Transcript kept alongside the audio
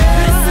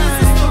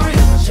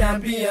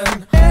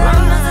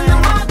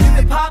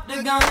pop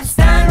the gun.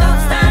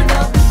 Stand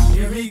up,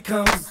 here he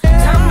comes.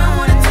 Tell me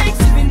what it takes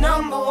to be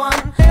number one.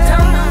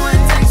 Tell me what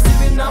it takes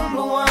to be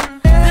number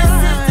one. This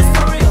is the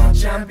story of a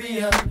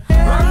champion.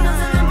 Run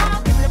us in the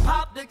market, they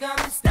pop the gun.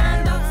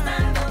 Stand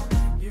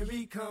up, here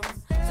he comes.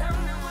 Tell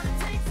me what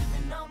it takes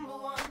to be number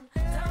one.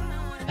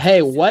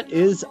 Hey, what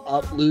is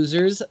up,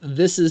 losers?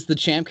 This is the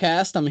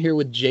ChampCast. I'm here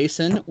with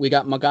Jason. We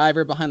got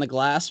MacGyver behind the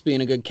glass,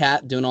 being a good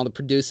cat, doing all the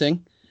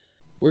producing.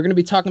 We're going to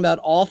be talking about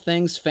all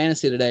things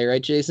fantasy today,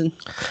 right, Jason?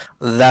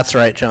 That's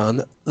right,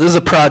 John. This is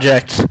a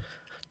project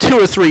 2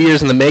 or 3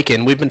 years in the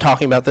making. We've been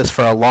talking about this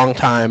for a long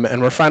time,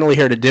 and we're finally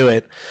here to do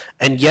it,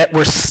 and yet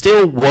we're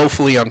still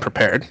woefully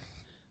unprepared.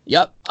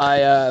 Yep,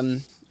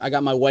 I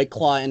got my White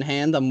Claw in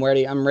hand. I'm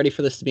ready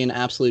for this to be an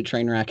absolute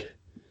train wreck.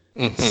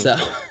 Mm-hmm. So...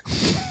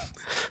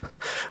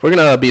 We're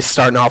going to be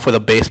starting off with a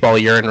baseball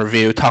year in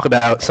review, talk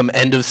about some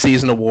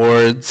end-of-season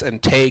awards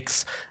and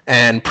takes,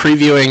 and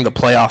previewing the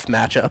playoff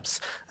matchups.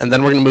 And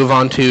then we're going to move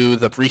on to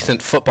the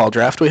recent football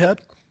draft we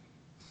had.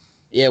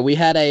 Yeah, we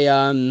had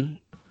a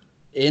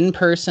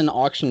in-person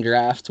auction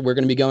draft. We're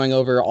going to be going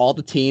over all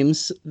the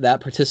teams that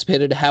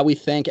participated, how we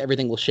think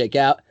everything will shake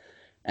out.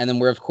 And then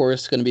we're, of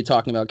course, going to be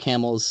talking about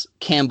Campbell's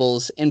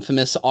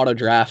infamous auto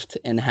draft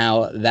and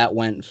how that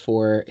went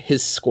for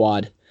his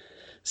squad.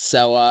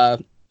 So,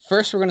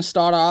 first, we're going to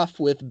start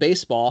off with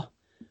baseball.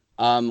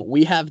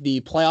 We have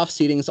the playoff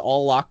seedings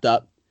all locked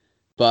up,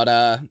 but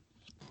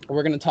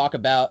we're going to talk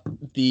about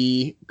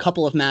the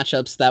couple of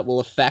matchups that will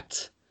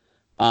affect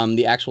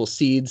the actual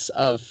seeds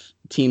of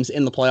teams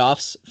in the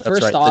playoffs.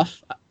 First right.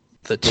 off,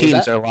 the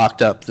teams are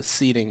locked up. The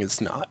seeding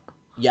is not.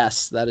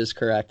 Yes, that is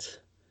correct.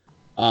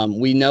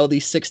 We know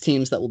the 6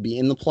 teams that will be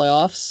in the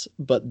playoffs,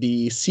 but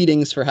the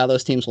seedings for how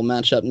those teams will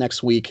match up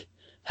next week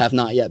have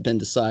not yet been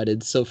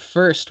decided. So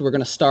first, we're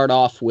going to start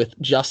off with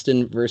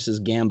Justin versus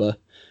Gamba.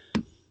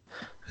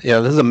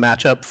 Yeah, this is a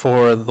matchup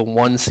for the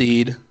 1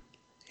 seed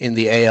in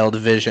the AL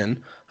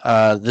division.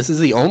 This is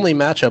the only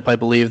matchup, I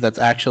believe, that's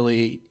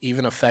actually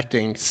even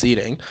affecting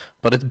seeding,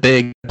 but it's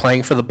big,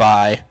 playing for the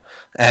bye,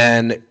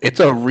 and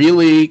it's a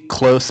really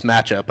close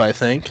matchup, I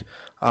think.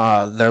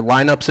 Their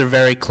lineups are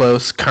very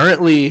close.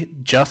 Currently,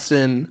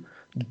 Justin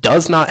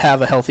does not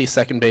have a healthy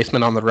second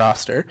baseman on the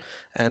roster.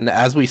 And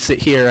as we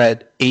sit here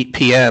at 8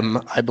 p.m.,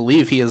 I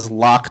believe he has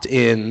locked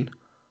in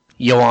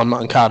Yoan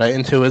Moncada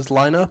into his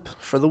lineup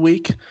for the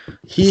week.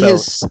 He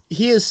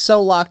is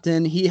so locked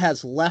in, he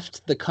has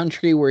left the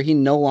country where he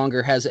no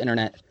longer has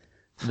internet.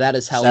 That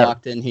is how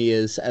locked in he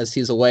is, as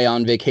he's away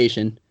on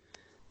vacation.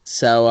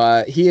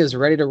 So he is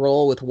ready to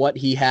roll with what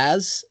he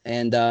has,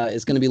 and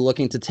is going to be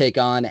looking to take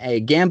on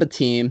a Gamba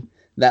team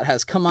that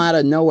has come out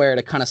of nowhere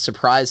to kind of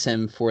surprise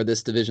him for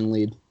this division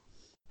lead.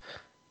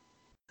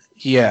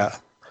 Yeah.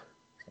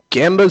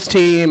 Gamba's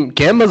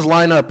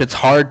lineup, it's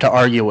hard to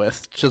argue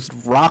with. Just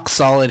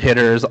rock-solid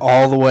hitters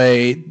all the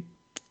way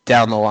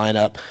down the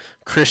lineup.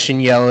 Christian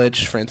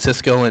Yelich,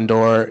 Francisco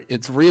Lindor.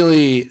 It's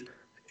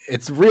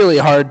really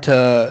hard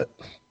to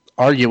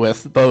argue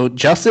with. But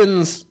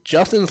Justin's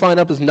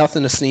lineup is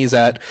nothing to sneeze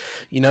at.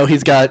 You know,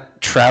 he's got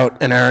Trout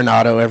and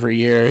Arenado every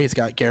year. He's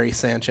got Gary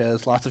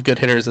Sanchez, lots of good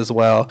hitters as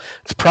well.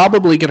 It's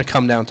probably going to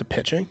come down to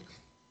pitching.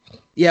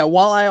 Yeah,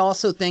 while I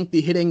also think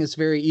the hitting is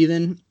very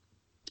even,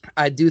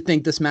 I do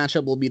think this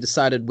matchup will be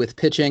decided with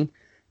pitching.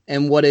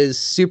 And what is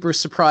super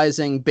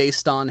surprising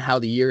based on how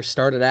the year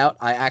started out,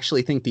 I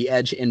actually think the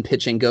edge in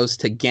pitching goes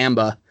to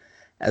Gamba,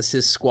 as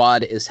his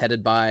squad is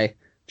headed by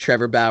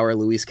Trevor Bauer,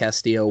 Luis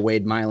Castillo,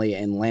 Wade Miley,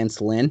 and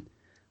Lance Lynn.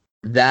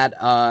 That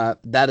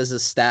is a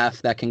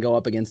staff that can go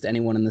up against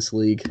anyone in this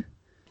league.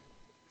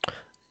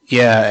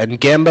 Yeah, and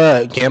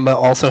Gamba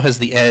also has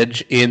the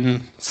edge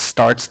in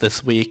starts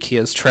this week. He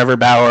has Trevor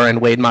Bauer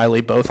and Wade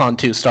Miley both on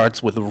 2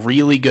 starts with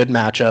really good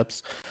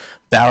matchups.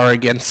 Bauer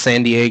against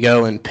San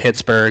Diego and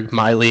Pittsburgh,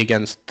 Miley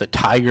against the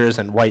Tigers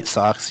and White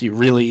Sox. You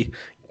really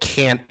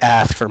can't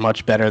ask for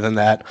much better than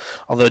that.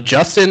 Although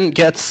Justin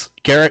gets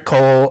Garrett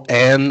Cole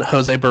and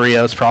Jose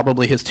Barrios,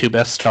 probably his 2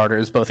 best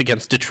starters, both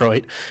against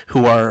Detroit,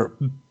 who are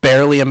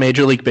barely a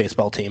Major League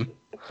Baseball team.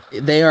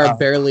 They are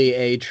barely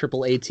a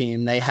AAA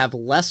team. They have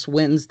less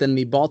wins than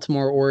the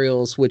Baltimore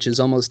Orioles, which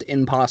is almost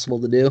impossible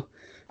to do.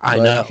 I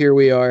know. Here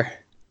we are.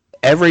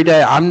 Every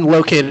day, I'm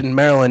located in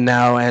Maryland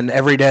now, and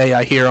every day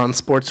I hear on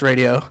sports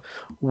radio,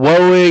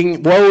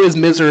 woe is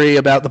misery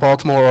about the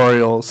Baltimore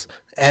Orioles.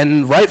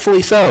 And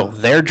rightfully so.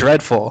 They're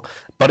dreadful.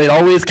 But it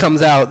always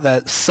comes out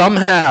that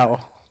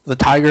somehow the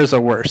Tigers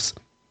are worse.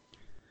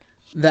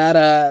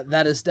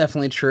 That is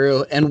definitely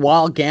true. And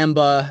while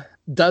Gamba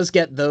does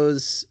get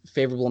those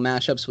favorable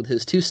matchups with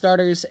his 2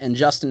 starters, and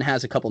Justin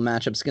has a couple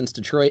matchups against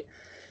Detroit,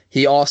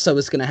 he also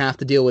is going to have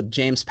to deal with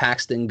James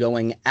Paxton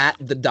going at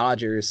the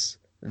Dodgers.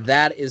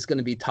 That is going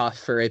to be tough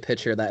for a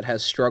pitcher that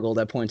has struggled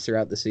at points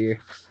throughout this year.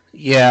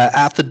 Yeah,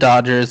 at the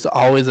Dodgers,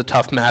 always a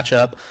tough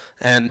matchup.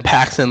 And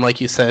Paxton,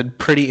 like you said,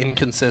 pretty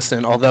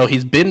inconsistent, although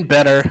he's been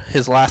better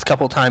his last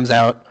couple times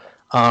out.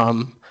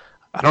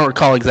 I don't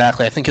recall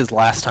exactly. I think his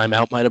last time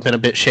out might have been a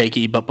bit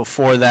shaky, but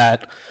before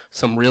that,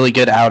 some really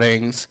good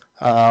outings.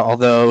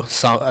 Although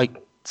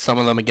some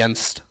of them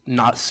against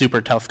not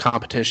super tough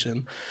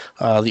competition.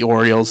 The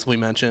Orioles, we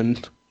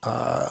mentioned.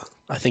 I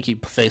think he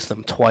faced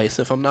them twice,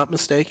 if I'm not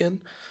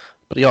mistaken.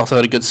 But he also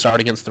had a good start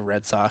against the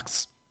Red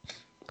Sox.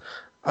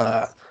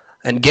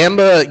 And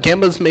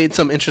Gamba's made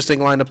some interesting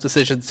lineup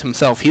decisions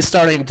himself. He's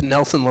starting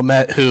Nelson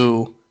Lamet,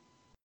 who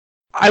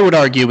I would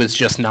argue is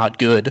just not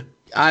good.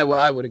 I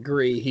would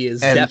agree. He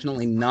is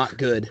definitely not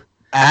good.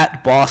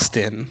 At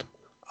Boston,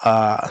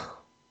 I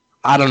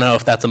don't know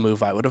if that's a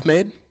move I would have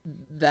made.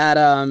 That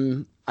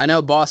I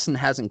know Boston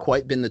hasn't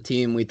quite been the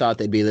team we thought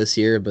they'd be this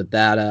year, but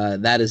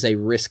that is a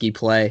risky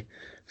play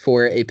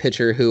for a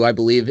pitcher who I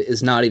believe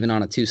is not even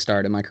on a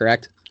 2-start. Am I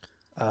correct?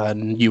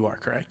 You are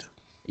correct.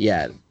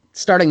 Yeah.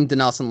 Starting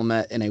Dinelson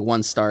Lamet in a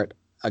 1-start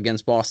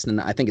against Boston,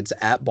 I think it's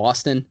at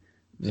Boston.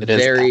 It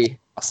is at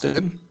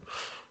Boston.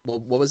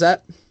 What was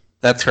that?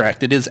 That's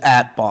correct. It is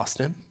at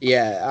Boston.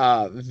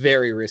 Yeah,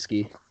 very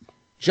risky.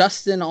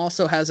 Justin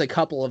also has a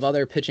couple of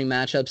other pitching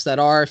matchups that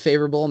are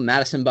favorable.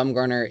 Madison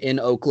Bumgarner in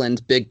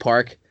Oakland, Big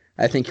Park.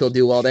 I think he'll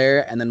do well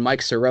there. And then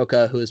Mike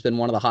Soroka, who has been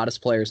one of the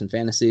hottest players in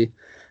fantasy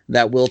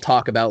that we'll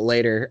talk about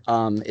later,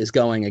 is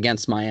going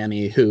against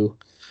Miami, who,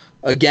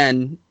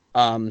 again,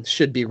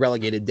 should be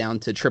relegated down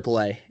to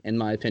AAA, in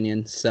my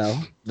opinion. So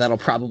that'll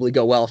probably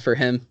go well for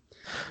him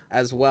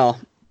as well.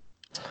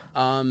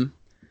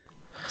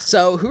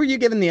 So who are you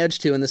giving the edge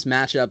to in this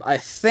matchup? I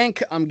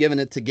think I'm giving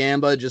it to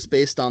Gamba just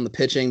based on the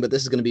pitching, but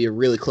this is going to be a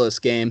really close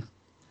game.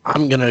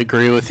 I'm going to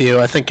agree with you.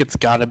 I think it's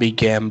got to be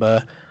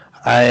Gamba.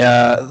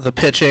 The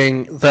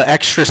pitching, the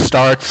extra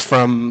starts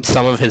from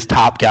some of his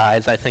top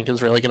guys, I think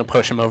is really going to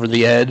push him over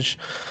the edge.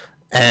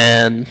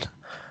 And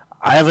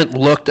I haven't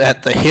looked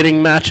at the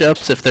hitting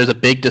matchups if there's a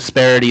big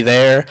disparity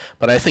there,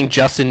 but I think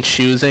Justin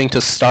choosing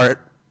to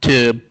start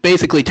to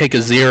basically take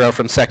a 0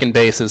 from second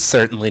base is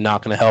certainly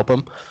not going to help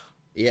him.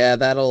 Yeah,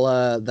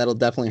 that'll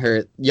definitely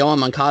hurt. Yohan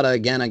Moncada,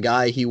 again, a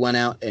guy he went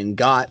out and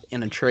got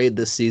in a trade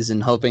this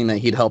season, hoping that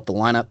he'd help the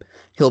lineup.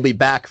 He'll be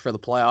back for the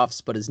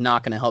playoffs, but is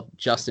not going to help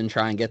Justin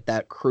try and get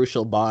that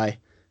crucial bye.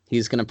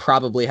 He's going to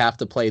probably have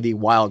to play the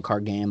wild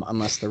card game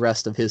unless the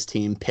rest of his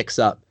team picks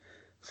up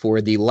for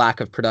the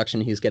lack of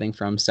production he's getting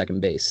from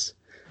second base.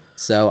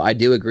 So I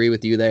do agree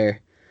with you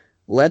there.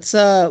 Let's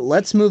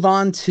move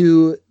on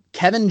to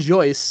Kevin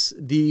Joyce,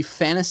 the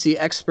fantasy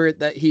expert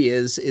that he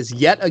is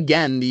yet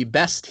again the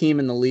best team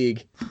in the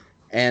league.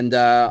 And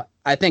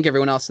I think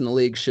everyone else in the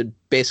league should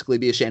basically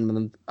be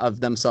ashamed of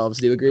themselves.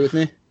 Do you agree with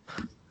me?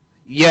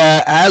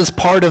 Yeah, as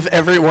part of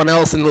everyone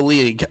else in the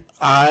league,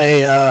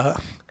 I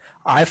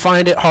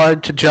find it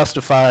hard to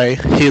justify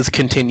his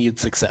continued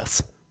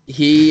success.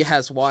 He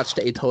has watched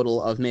a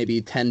total of maybe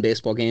 10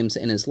 baseball games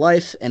in his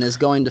life and is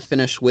going to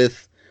finish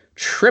with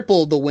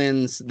triple the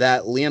wins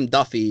that Liam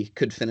Duffy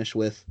could finish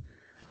with.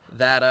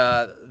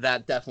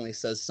 That definitely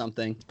says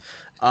something.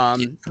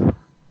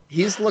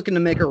 He's looking to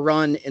make a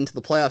run into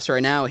the playoffs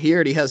right now. He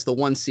already has the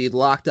 1 seed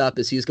locked up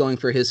as he's going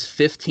for his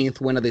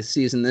 15th win of the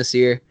season this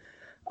year.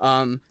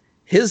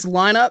 His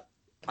lineup,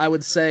 I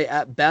would say,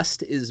 at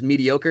best is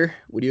mediocre.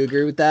 Would you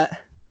agree with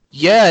that?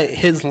 Yeah,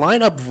 his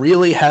lineup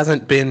really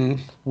hasn't been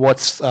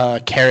what's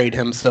carried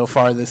him so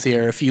far this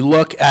year. If you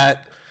look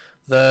at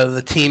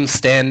the team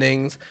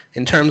standings,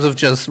 in terms of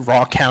just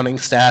raw counting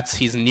stats,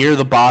 he's near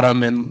the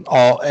bottom in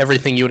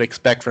everything you would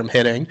expect from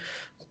hitting.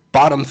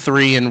 Bottom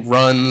 3 in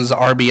runs,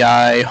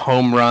 RBI,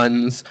 home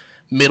runs,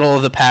 middle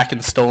of the pack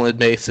in stolen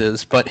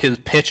bases, but his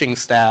pitching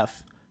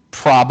staff,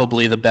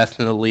 probably the best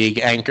in the league,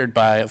 anchored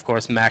by, of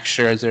course, Max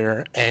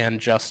Scherzer and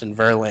Justin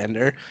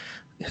Verlander,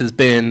 has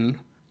been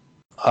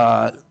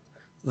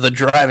the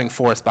driving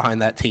force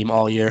behind that team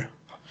all year.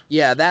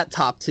 Yeah, that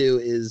top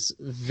 2 is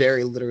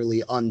very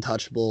literally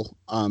untouchable.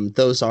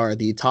 Those are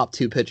the top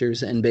 2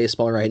 pitchers in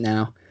baseball right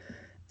now.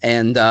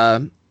 And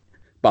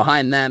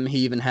behind them, he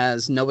even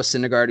has Noah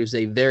Syndergaard, who's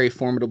a very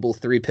formidable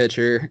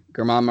 3-pitcher,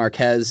 German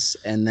Marquez,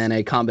 and then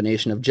a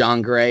combination of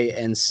John Gray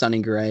and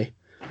Sonny Gray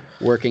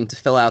working to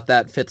fill out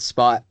that 5th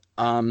spot.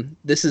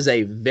 This is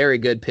a very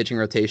good pitching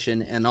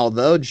rotation, and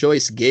although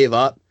Joyce gave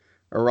up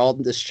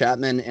Aroldis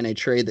Chapman in a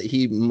trade that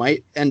he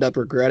might end up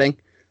regretting,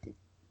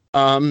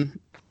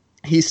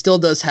 he still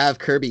does have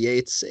Kirby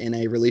Yates in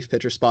a relief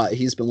pitcher spot.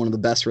 He's been one of the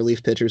best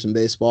relief pitchers in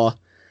baseball.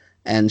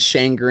 And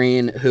Shane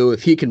Green, who,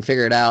 if he can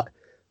figure it out,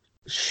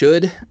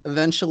 should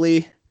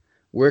eventually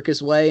work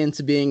his way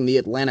into being the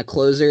Atlanta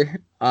closer.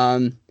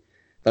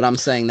 But I'm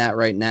saying that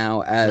right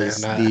now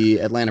as the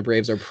Atlanta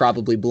Braves are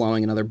probably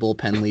blowing another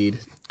bullpen lead.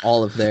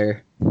 All of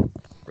their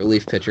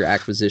relief pitcher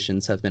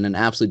acquisitions have been an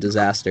absolute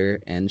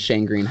disaster, and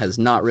Shane Green has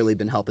not really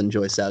been helping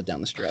Joyce out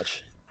down the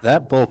stretch.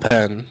 That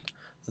bullpen,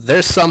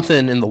 there's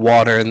something in the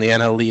water in the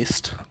NL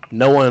East.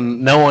 No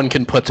one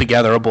can put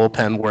together a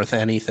bullpen worth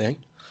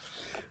anything.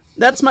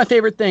 That's my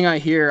favorite thing I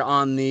hear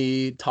on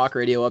the talk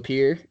radio up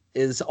here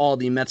is all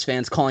the Mets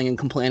fans calling and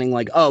complaining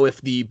like, oh, if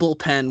the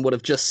bullpen would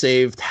have just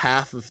saved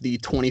half of the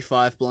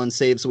 25 blown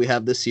saves we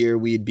have this year,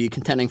 we'd be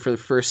contending for the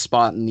first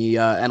spot in the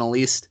NL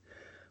East.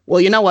 Well,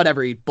 you know what?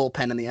 Every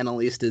bullpen in the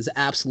NL East is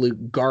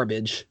absolute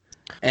garbage.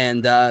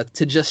 And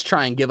to just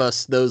try and give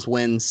us those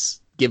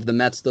wins, give the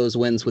Mets those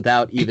wins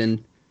without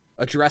even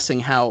addressing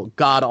how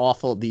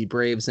god-awful the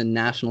Braves and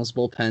Nationals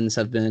bullpens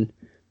have been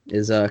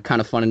is kind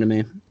of funny to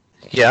me.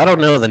 Yeah, I don't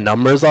know the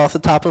numbers off the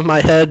top of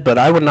my head, but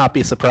I would not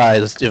be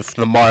surprised if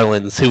the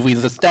Marlins, who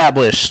we've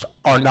established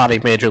are not a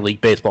Major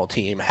League Baseball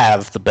team,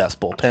 have the best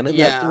bullpen in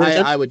that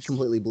division. I would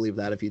completely believe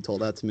that if you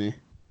told that to me.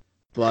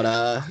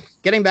 But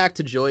getting back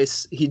to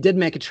Joyce, he did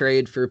make a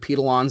trade for Pete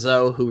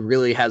Alonso, who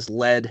really has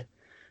led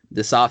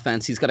this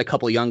offense. He's got a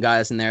couple young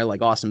guys in there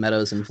like Austin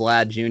Meadows and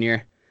Vlad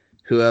Jr.,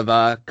 who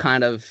have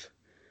kind of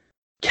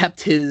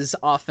kept his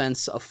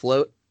offense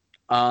afloat.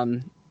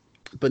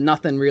 But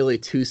nothing really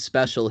too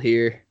special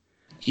here.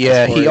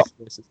 Yeah,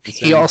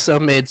 he also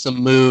made some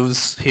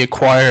moves. He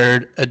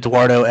acquired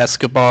Eduardo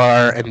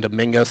Escobar and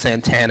Domingo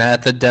Santana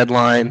at the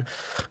deadline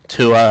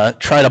to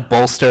try to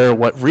bolster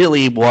what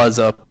really was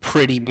a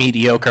pretty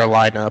mediocre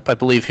lineup. I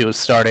believe he was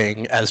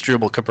starting as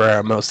Drupal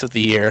Cabrera most of the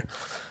year.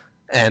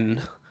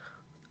 And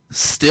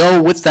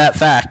still with that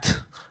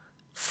fact,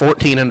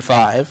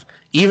 14-5.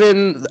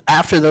 Even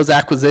after those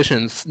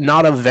acquisitions,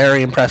 not a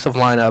very impressive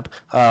lineup.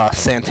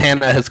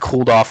 Santana has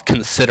cooled off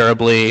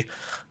considerably.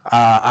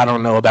 I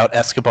don't know about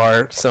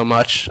Escobar so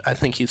much. I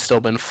think he's still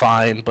been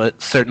fine, but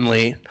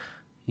certainly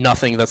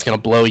nothing that's going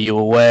to blow you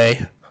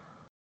away.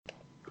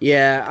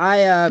 Yeah,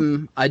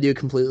 I do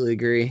completely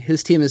agree.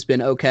 His team has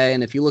been okay,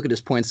 and if you look at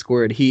his points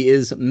scored, he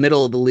is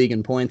middle of the league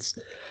in points.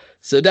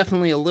 So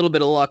definitely a little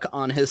bit of luck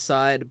on his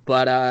side,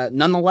 but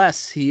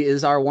nonetheless, he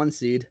is our 1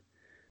 seed.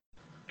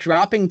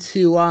 Dropping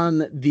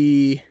to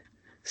the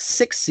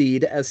 6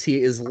 seed as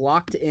he is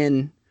locked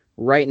in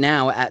right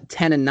now at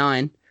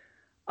 10-9.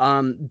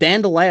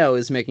 Dan DeLeo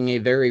is making a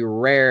very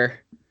rare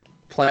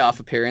playoff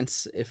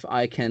appearance, if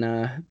I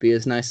can be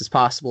as nice as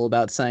possible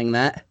about saying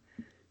that.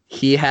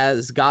 He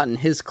has gotten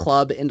his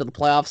club into the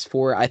playoffs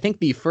for, I think,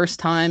 the first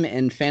time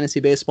in fantasy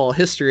baseball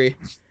history,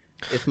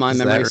 if my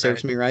memory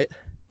serves me right.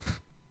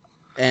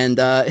 And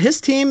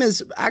his team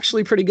is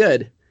actually pretty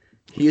good.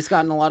 He's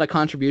gotten a lot of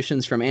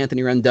contributions from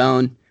Anthony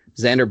Rendon,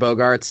 Xander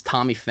Bogaerts,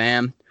 Tommy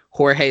Pham.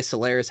 Jorge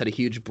Soler had a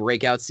huge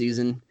breakout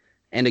season.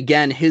 And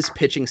again, his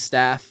pitching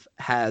staff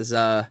has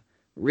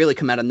really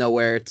come out of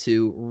nowhere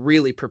to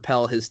really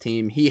propel his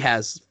team. He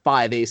has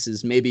 5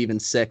 aces, maybe even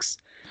 6,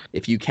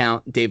 if you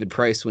count David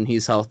Price when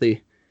he's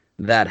healthy,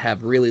 that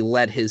have really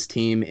led his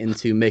team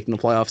into making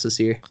the playoffs this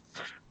year.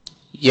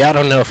 Yeah, I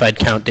don't know if I'd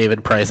count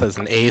David Price as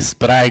an ace,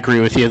 but I agree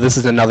with you. This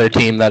is another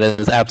team that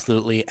is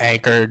absolutely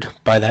anchored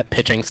by that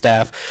pitching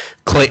staff.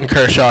 Clayton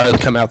Kershaw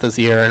has come out this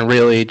year and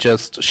really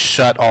just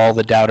shut all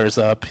the doubters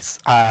up.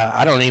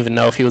 I don't even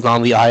know if he was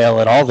on the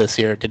IL at all this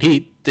year. Did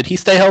he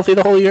stay healthy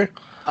the whole year?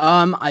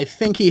 I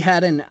think he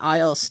had an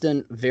IL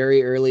stint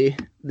very early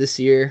this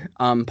year,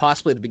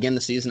 possibly to begin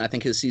the season. I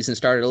think his season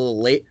started a little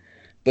late,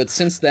 but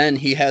since then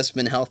he has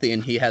been healthy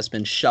and he has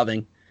been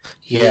shoving.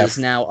 He is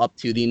now up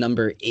to the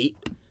number 8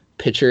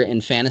 pitcher in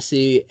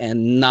fantasy,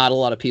 and not a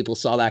lot of people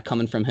saw that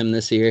coming from him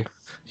this year.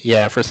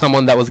 Yeah, for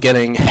someone that was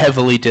getting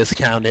heavily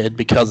discounted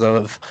because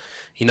of,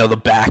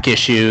 the back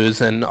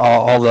issues and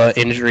all the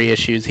injury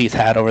issues he's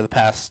had over the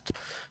past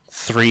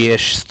 3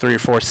 or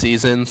 4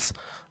 seasons,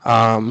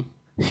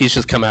 he's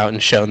just come out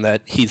and shown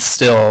that he's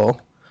still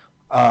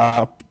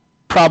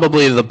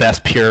probably the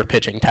best pure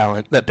pitching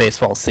talent that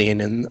baseball's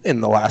seen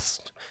in the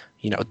last,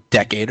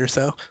 decade or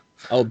so.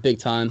 Oh, big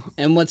time.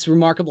 And what's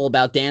remarkable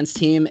about Dan's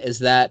team is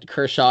that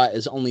Kershaw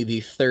is only the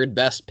 3rd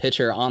best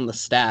pitcher on the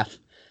staff.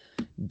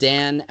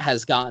 Dan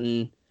has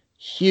gotten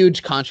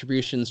huge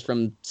contributions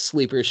from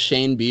sleepers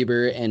Shane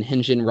Bieber and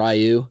Hyun-Jin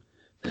Ryu,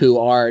 who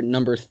are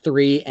number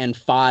 3 and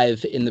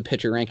 5 in the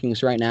pitcher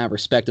rankings right now,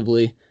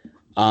 respectively.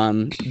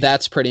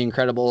 That's pretty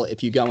incredible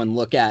if you go and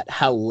look at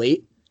how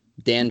late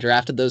Dan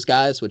drafted those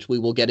guys, which we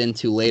will get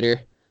into later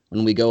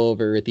when we go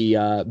over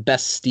the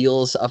best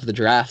steals of the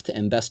draft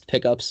and best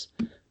pickups.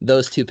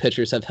 Those 2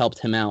 pitchers have helped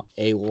him out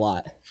a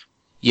lot.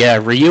 Yeah,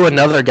 Ryu,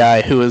 another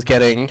guy who is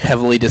getting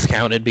heavily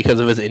discounted because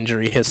of his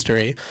injury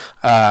history.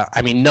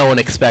 No one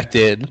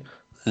expected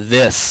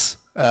this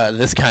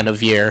kind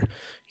of year,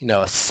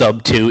 a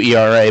sub-2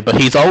 ERA, but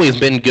he's always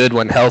been good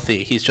when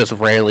healthy. He's just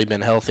rarely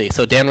been healthy.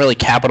 So Dan really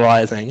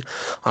capitalizing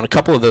on a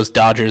couple of those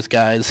Dodgers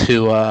guys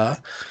who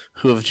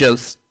have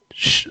just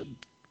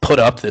put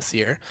up this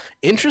year.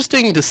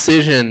 Interesting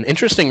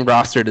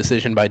roster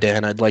decision by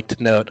Dan, I'd like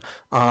to note.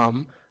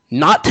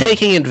 Not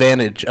taking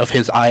advantage of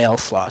his IL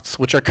slots,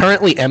 which are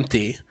currently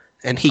empty,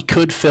 and he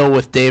could fill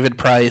with David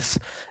Price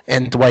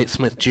and Dwight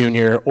Smith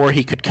Jr., or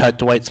he could cut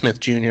Dwight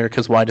Smith Jr.,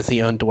 because why does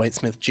he own Dwight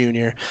Smith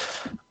Jr.?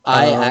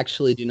 I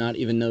actually do not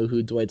even know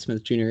who Dwight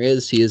Smith Jr.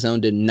 is. He is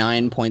owned in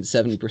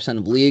 9.7%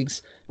 of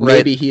leagues.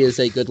 Maybe he is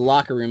a good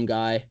locker room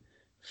guy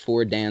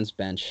for Dan's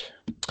bench.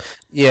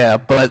 Yeah,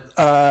 but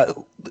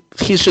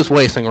he's just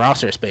wasting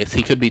roster space.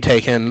 He could be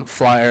taking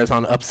flyers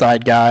on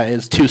upside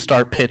guys,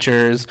 2-start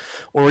pitchers,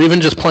 or even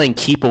just playing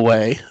keep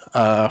away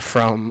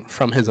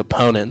from his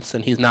opponents,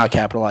 and he's not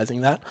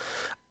capitalizing that.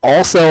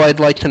 Also, I'd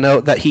like to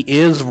note that he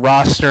is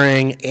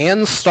rostering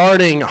and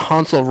starting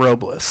Hansel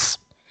Robles.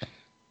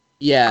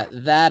 Yeah,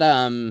 that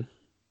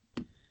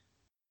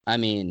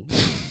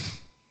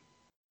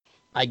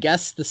I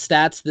guess the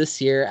stats this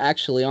year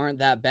actually aren't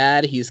that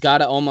bad. He's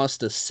got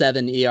almost a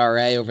 7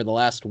 ERA over the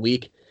last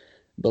week.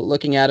 But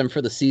looking at him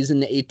for the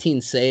season,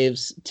 18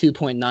 saves,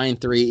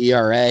 2.93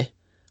 ERA.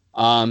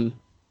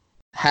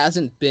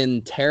 Hasn't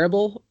been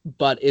terrible,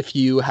 but if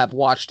you have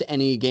watched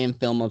any game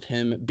film of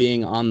him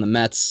being on the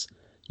Mets,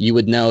 you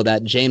would know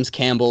that James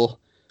Campbell,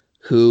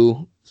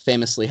 who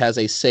famously has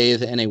a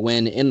save and a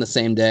win in the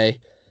same day,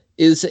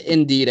 is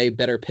indeed a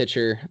better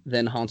pitcher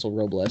than Hansel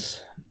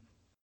Robles.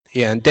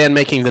 Yeah, and Dan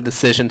making the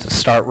decision to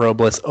start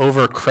Robles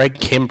over Craig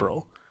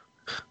Kimbrell,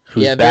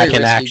 who's back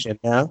in action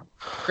now.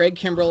 Craig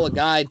Kimbrell, a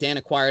guy Dan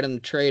acquired in the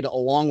trade,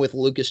 along with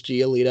Lucas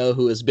Giolito,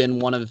 who has been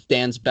one of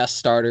Dan's best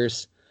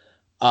starters,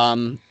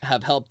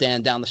 have helped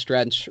Dan down the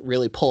stretch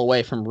really pull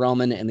away from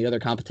Roman and the other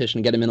competition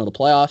and get him into the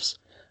playoffs.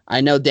 I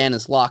know Dan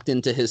is locked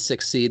into his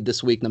 6th seed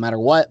this week no matter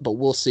what, but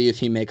we'll see if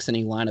he makes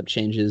any lineup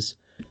changes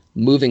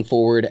moving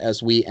forward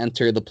as we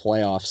enter the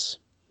playoffs.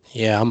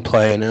 Yeah, I'm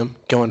playing him,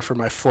 going for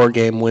my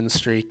 4-game win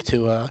streak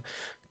to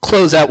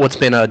close out what's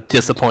been a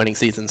disappointing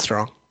season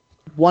strong.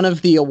 One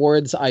of the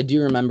awards I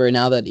do remember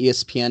now that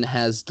ESPN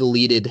has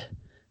deleted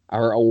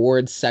our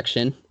awards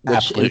section,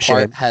 which in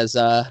part has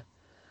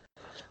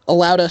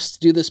allowed us to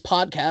do this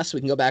podcast.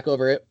 We can go back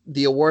over it.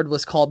 The award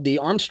was called the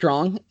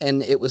Armstrong,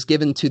 and it was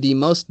given to the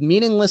most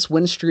meaningless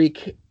win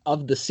streak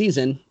of the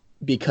season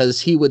because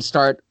he would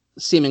start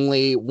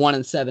seemingly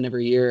 1-7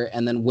 every year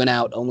and then win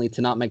out only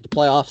to not make the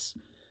playoffs.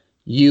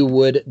 You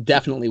would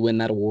definitely win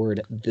that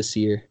award this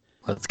year.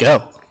 Let's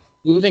go.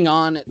 Moving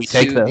on to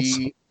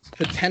the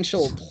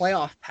potential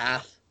playoff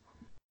path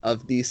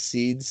of these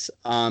seeds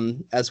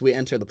as we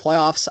enter the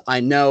playoffs. I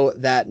know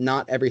that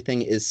not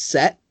everything is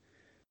set,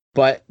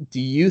 but do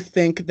you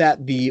think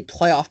that the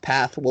playoff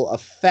path will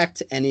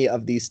affect any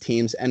of these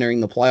teams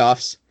entering the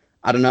playoffs?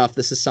 I don't know if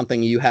this is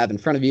something you have in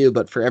front of you,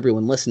 but for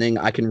everyone listening,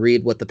 I can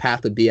read what the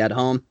path would be at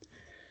home.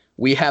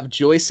 We have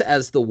Joyce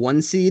as the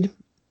 1 seed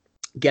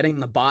getting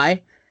the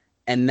bye.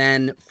 And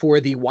then for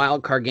the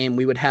wild card game,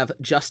 we would have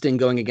Justin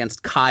going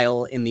against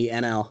Kyle in the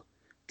NL.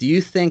 Do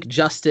you think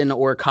Justin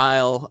or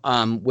Kyle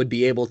would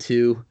be able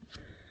to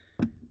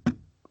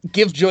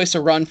give Joyce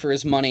a run for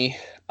his money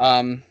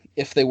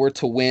if they were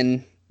to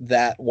win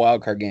that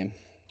wild card game?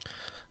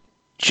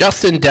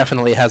 Justin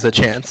definitely has a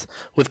chance.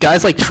 With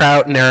guys like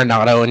Trout and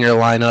Arenado in your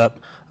lineup,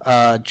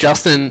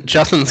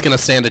 Justin's going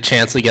to stand a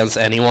chance against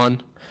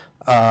anyone.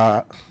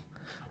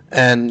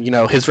 And,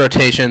 his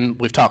rotation,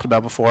 we've talked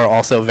about before,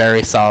 also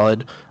very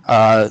solid.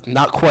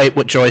 Not quite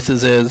what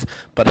Joyce's is,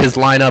 but his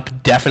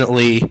lineup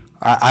definitely,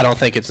 I don't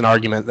think it's an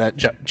argument that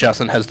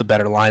Justin has the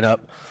better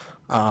lineup.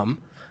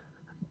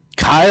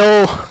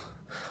 Kyle,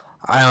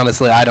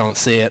 I don't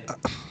see it.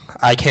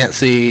 I can't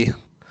see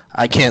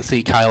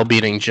Kyle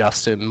beating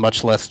Justin,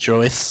 much less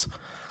Joyce.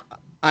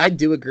 I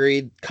do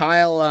agree.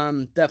 Kyle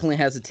definitely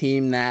has a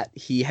team that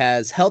he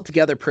has held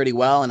together pretty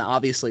well and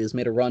obviously has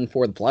made a run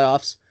for the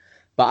playoffs.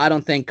 But I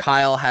don't think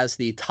Kyle has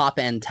the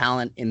top-end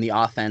talent in the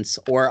offense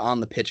or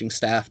on the pitching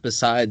staff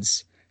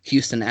besides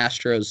Houston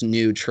Astros'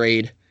 new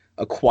trade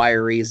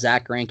acquiree,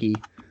 Zach Greinke,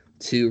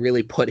 to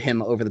really put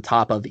him over the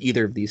top of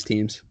either of these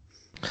teams.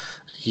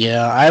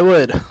 Yeah, I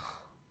was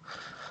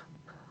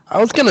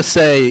going to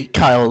say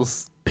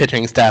Kyle's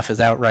pitching staff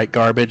is outright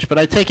garbage, but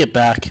I take it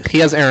back. He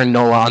has Aaron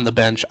Nola on the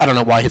bench. I don't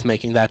know why he's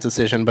making that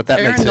decision, but that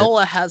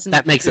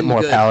makes it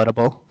more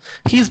palatable.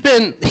 He's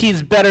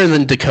better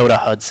than Dakota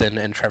Hudson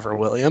and Trevor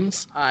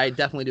Williams. I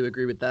definitely do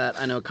agree with that.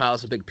 I know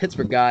Kyle's a big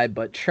Pittsburgh guy,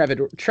 but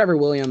Trevor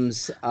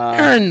Williams...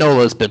 Aaron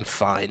Nola's been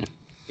fine.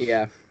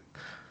 Yeah.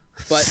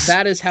 But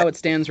that is how it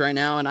stands right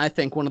now, and I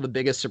think one of the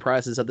biggest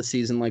surprises of the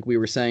season, like we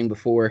were saying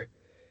before,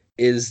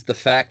 is the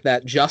fact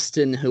that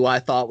Justin, who I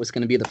thought was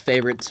going to be the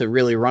favorite to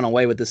really run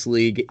away with this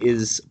league,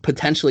 is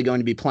potentially going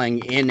to be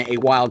playing in a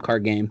wild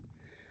card game.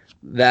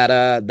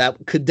 That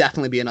could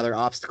definitely be another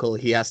obstacle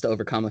he has to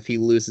overcome if he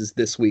loses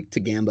this week to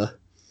Gamba.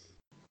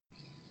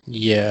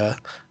 Yeah,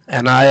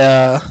 and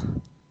I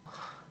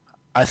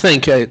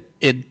think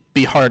it'd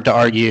be hard to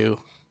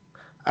argue.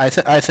 I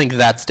think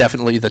that's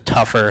definitely the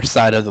tougher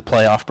side of the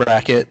playoff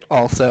bracket.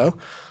 Also,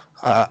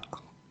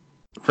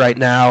 right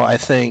now, I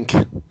think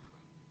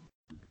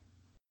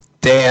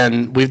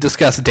Dan. We've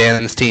discussed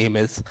Dan's team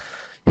you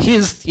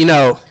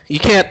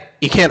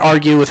can't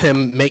argue with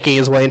him making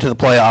his way into the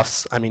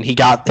playoffs. I mean, he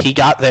got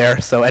there,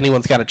 so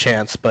anyone's got a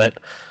chance, but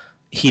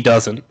he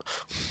doesn't.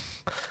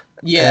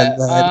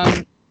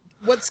 Yeah.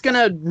 What's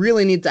gonna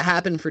really need to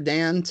happen for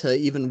Dan to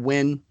even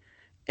win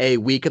a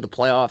week of the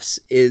playoffs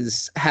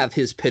is have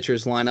his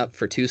pitchers line up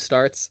for 2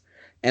 starts.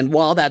 And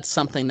while that's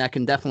something that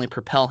can definitely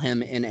propel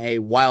him in a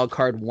wild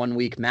card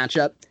 1-week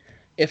matchup,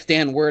 if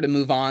Dan were to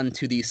move on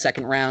to the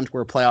second round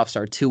where playoffs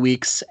are 2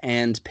 weeks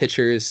and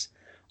pitchers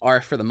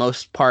are for the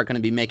most part going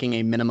to be making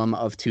a minimum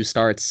of 2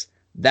 starts,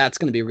 that's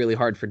going to be really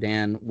hard for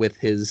Dan with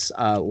his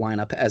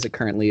lineup as it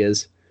currently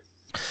is.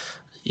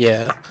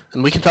 Yeah,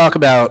 and we can talk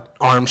about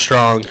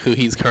Armstrong, who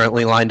he's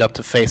currently lined up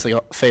to face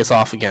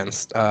off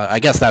against. I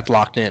guess that's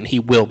locked in. He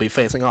will be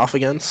facing off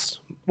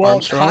against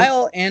Armstrong.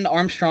 Kyle and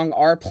Armstrong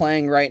are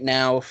playing right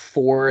now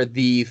for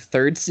the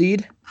 3rd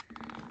seed.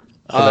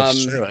 Oh,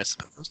 that's true, I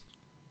suppose.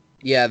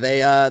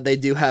 Yeah, they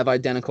do have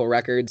identical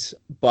records,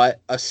 but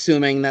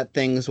assuming that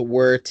things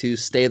were to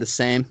stay the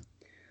same,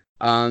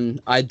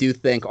 I do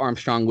think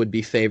Armstrong would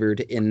be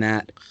favored in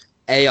that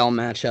AL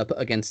matchup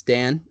against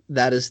Dan.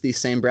 That is the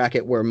same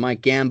bracket where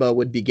Mike Gamba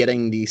would be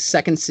getting the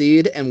second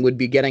seed and would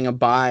be getting a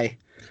bye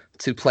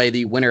to play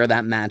the winner of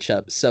that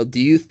matchup. So do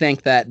you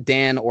think that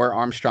Dan or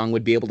Armstrong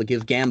would be able to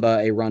give Gamba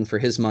a run for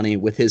his money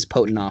with his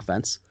potent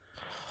offense?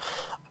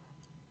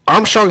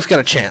 Armstrong's got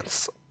a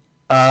chance.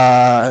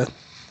 My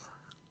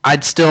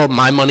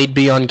money'd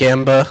be on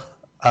Gamba.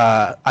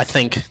 I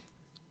think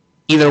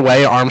either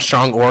way,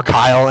 Armstrong or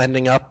Kyle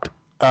ending up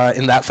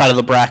in that side of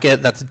the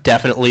bracket, that's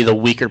definitely the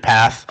weaker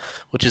path,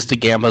 which is to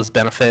Gamba's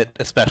benefit,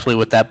 especially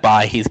with that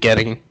bye he's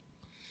getting.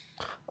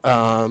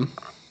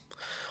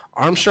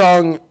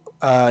 Armstrong,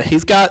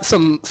 he's got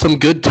some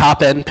good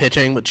top-end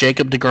pitching with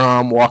Jacob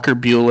deGrom, Walker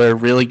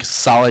Buehler, really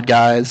solid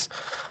guys.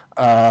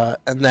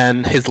 And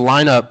then his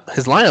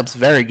lineup's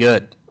very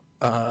good.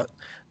 Not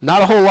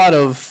a whole lot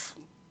of...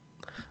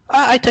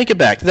 I take it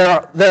back.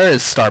 There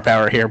is star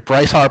power here.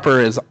 Bryce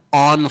Harper is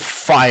on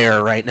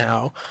fire right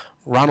now.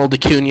 Ronald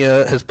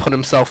Acuna has put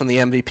himself in the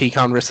MVP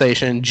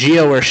conversation.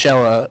 Gio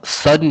Urshela,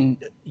 sudden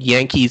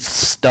Yankees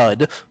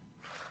stud.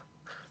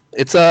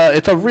 It's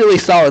a really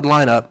solid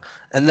lineup.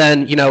 And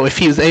then, if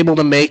he was able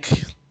to make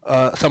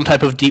some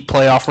type of deep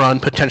playoff run,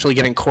 potentially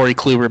getting Corey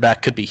Kluber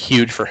back could be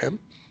huge for him.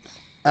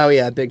 Oh,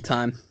 yeah, big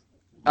time.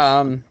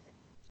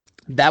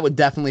 That would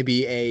definitely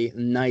be a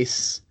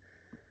nice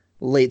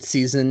late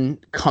season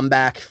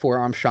comeback for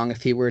Armstrong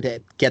if he were to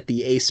get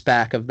the ace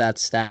back of that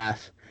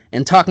staff.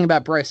 And talking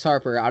about Bryce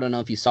Harper, I don't know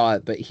if you saw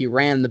it, but he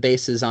ran the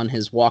bases on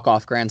his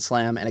walk-off grand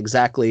slam at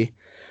exactly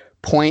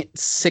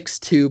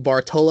 .62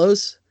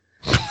 Bartolos,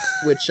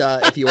 which,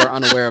 if you are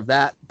unaware of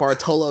that,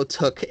 Bartolo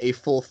took a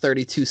full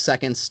 32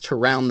 seconds to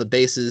round the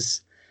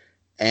bases,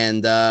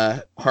 and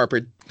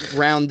Harper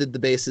rounded the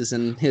bases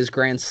in his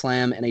grand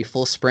slam in a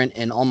full sprint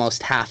in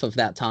almost half of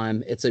that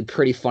time. It's a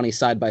pretty funny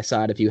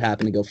side-by-side if you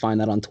happen to go find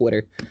that on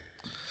Twitter.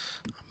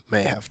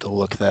 May have to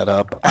look that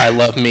up. I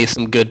love me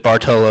some good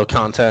Bartolo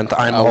content.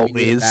 I'm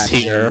always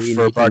here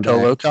for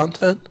Bartolo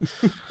content.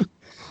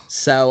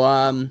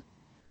 So,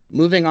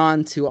 moving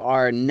on to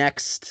our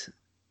next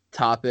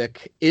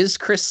topic. Is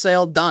Chris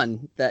Sale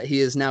done that he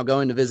is now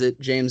going to visit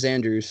James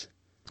Andrews?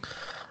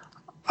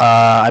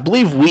 I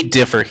believe we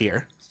differ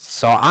here.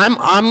 So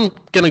I'm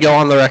going to go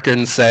on the record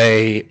and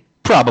say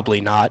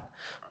probably not.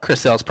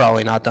 Chris Sale's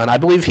probably not done. I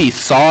believe he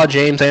saw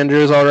James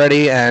Andrews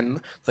already,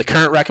 and the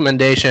current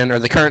recommendation or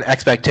the current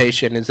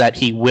expectation is that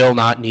he will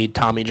not need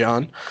Tommy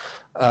John.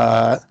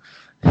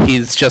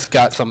 He's just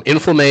got some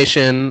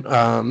inflammation,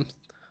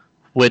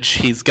 which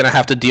he's going to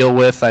have to deal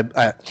with.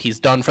 He's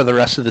done for the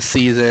rest of the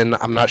season.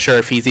 I'm not sure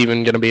if he's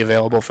even going to be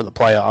available for the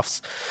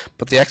playoffs.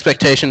 But the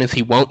expectation is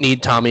he won't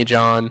need Tommy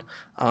John.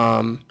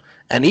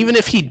 And even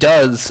if he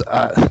does,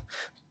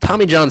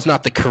 Tommy John's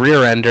not the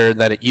career ender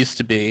that it used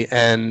to be.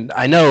 And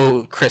I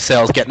know Chris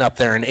Sale's getting up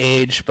there in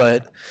age,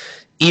 but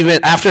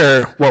even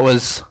after what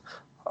was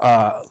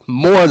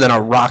more than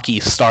a rocky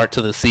start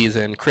to the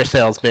season, Chris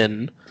Sale's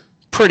been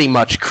pretty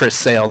much Chris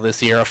Sale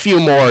this year. A few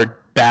more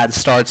bad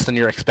starts than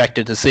you're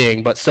expected to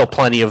seeing, but still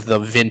plenty of the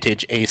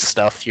vintage ace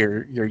stuff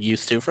you're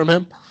used to from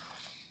him.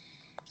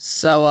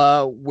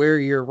 So where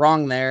you're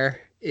wrong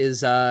there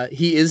is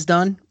he is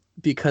done,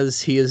 because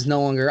he is no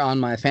longer on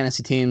my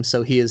fantasy team,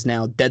 so he is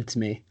now dead to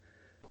me.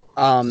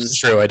 It's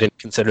true, I didn't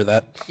consider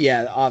that.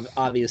 Yeah,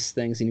 obvious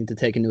things you need to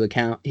take into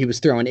account. He was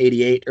throwing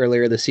 88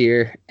 earlier this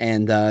year,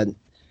 and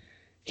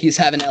he's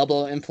having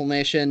elbow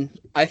inflammation.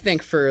 I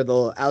think for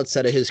the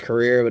outset of his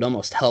career, it would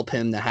almost help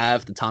him to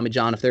have the Tommy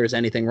John if there was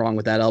anything wrong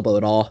with that elbow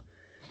at all,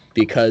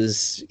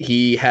 because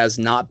he has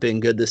not been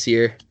good this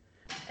year,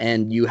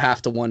 and you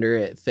have to wonder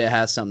if it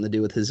has something to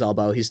do with his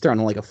elbow. He's throwing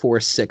like a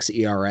 4.6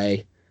 ERA.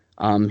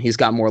 He's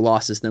got more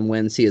losses than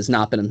wins. He has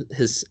not been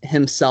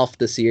himself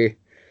this year.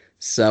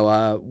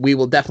 So we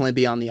will definitely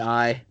be on the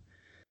eye.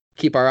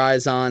 Keep our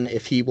eyes on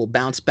if he will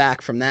bounce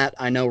back from that.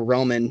 I know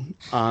Roman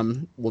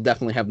will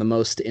definitely have the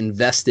most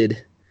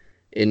invested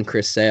in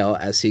Chris Sale,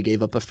 as he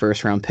gave up a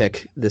first-round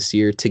pick this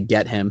year to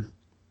get him.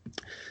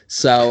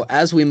 So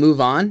as we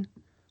move on,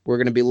 we're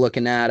going to be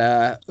looking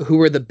at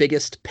who are the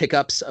biggest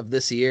pickups of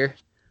this year.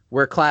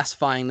 We're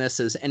classifying this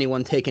as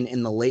anyone taken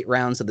in the late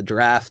rounds of the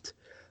draft,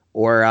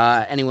 or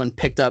anyone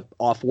picked up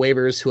off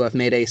waivers who have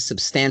made a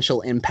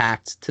substantial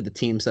impact to the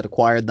teams that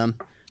acquired them.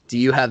 Do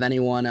you have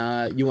anyone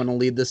you want to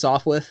lead this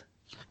off with?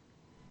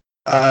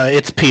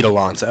 It's Pete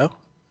Alonso.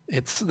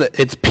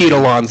 It's Pete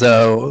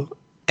Alonso,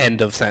 end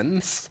of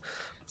sentence.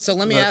 So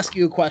let me ask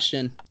you a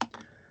question.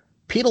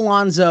 Pete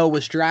Alonso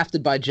was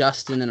drafted by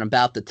Justin in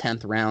about the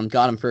 10th round,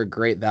 got him for a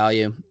great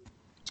value.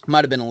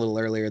 Might have been a little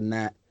earlier than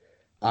that.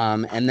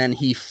 And then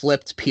he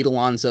flipped Pete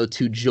Alonso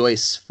to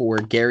Joyce for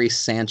Gary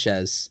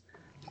Sanchez.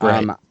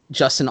 Right.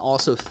 Justin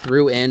also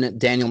threw in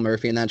Daniel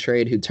Murphy in that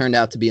trade, who turned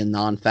out to be a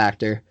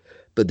non-factor,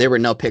 but there were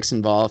no picks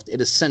involved.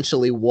 It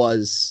essentially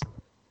was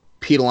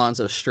Pete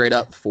Alonso straight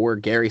up for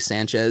Gary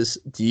Sanchez.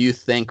 Do you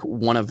think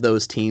one of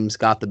those teams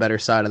got the better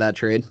side of that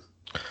trade?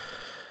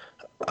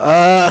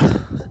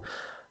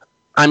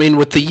 I mean,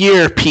 with the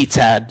year Pete's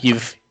had,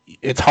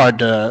 it's hard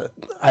to.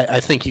 I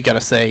think you got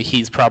to say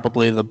he's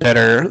probably the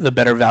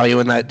better value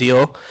in that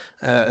deal,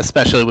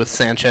 especially with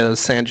Sanchez.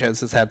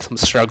 Sanchez has had some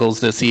struggles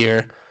this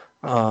year,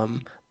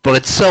 but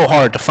it's so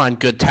hard to find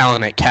good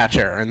talent at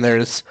catcher, and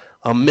there's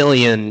a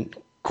million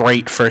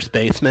great first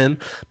basemen.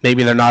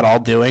 Maybe they're not all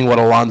doing what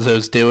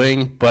Alonso's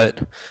doing,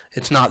 but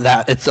it's not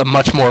that. It's a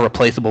much more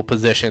replaceable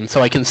position.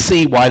 So I can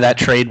see why that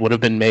trade would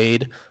have been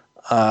made.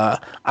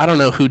 I don't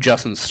know who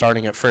Justin's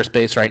starting at first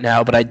base right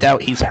now, but I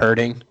doubt he's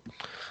hurting.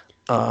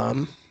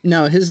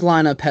 No, his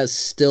lineup has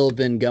still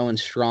been going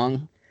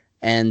strong,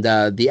 and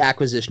the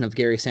acquisition of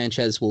Gary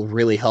Sanchez will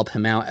really help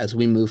him out as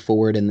we move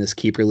forward in this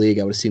keeper league.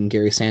 I would assume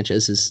Gary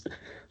Sanchez is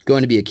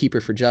going to be a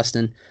keeper for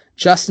Justin.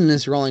 Justin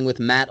is rolling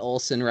with Matt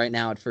Olson right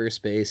now at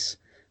first base,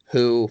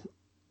 who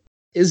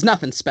is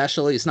nothing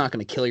special. He's not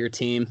going to kill your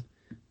team,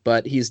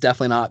 but he's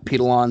definitely not Pete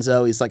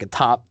Alonso. He's like a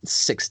top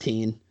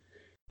 16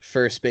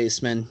 first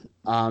baseman.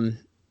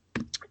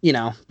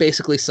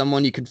 Basically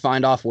someone you could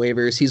find off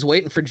waivers. He's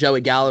waiting for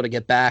Joey Gallo to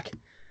get back.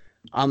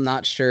 I'm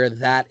not sure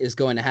that is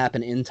going to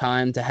happen in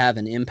time to have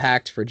an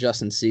impact for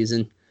Justin's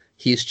season.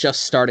 He's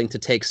just starting to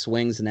take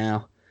swings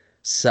now.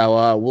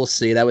 So we'll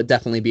see. That would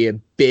definitely be a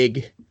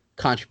big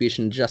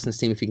contribution to Justin's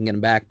team if he can get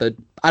him back. But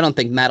I don't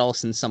think Matt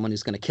Olson's someone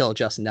who's going to kill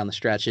Justin down the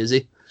stretch, is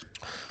he?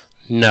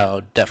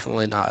 No,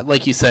 definitely not.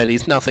 Like you said,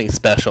 he's nothing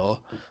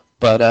special,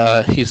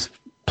 but he's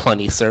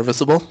plenty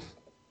serviceable.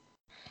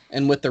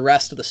 And with the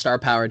rest of the star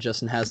power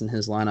Justin has in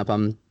his lineup,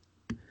 I'm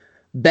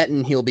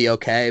betting he'll be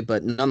okay,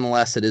 but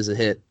nonetheless, it is a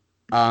hit.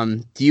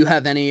 Do you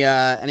have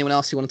anyone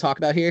else you want to talk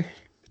about here?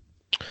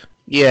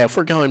 Yeah, if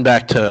we're going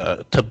back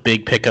to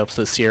big pickups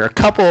this year, a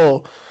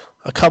couple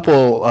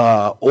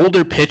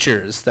older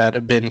pitchers that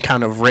have been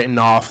kind of written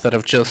off that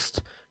have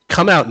just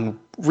come out and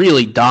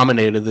really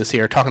dominated this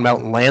year. Talking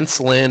about Lance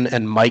Lynn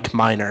and Mike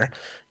Minor,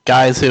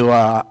 guys who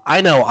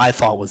I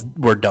thought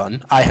were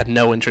done. I had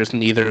no interest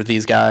in either of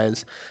these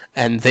guys,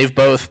 and they've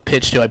both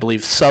pitched to, I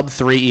believe,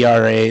 sub-3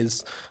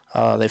 ERAs.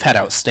 They've had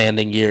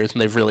outstanding years,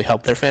 and they've really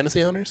helped their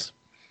fantasy owners.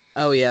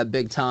 Oh, yeah,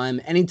 big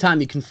time.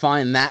 Anytime you can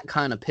find that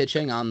kind of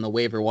pitching on the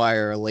waiver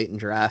wire or late in the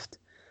draft,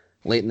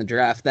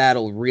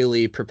 that'll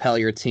really propel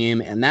your team,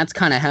 and that's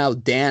kind of how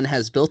Dan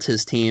has built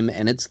his team,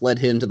 and it's led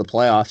him to the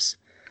playoffs.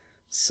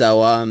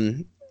 So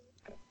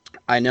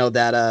I know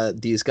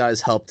that these guys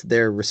helped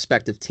their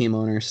respective team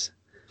owners.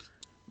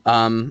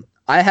 I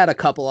had a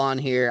couple on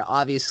here.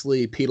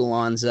 Obviously, Pete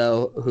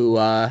Alonso, who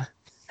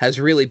has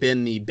really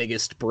been the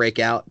biggest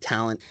breakout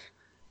talent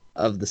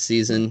of the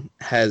season,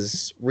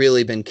 has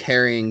really been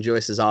carrying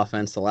Joyce's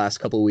offense the last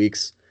couple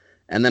weeks.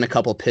 And then a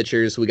couple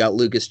pitchers. We got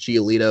Lucas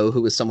Giolito,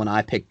 who was someone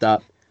I picked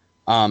up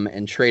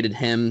and traded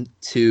him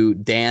to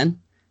Dan.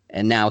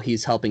 And now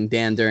he's helping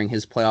Dan during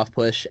his playoff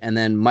push. And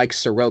then Mike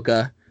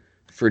Soroka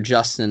for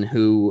Justin,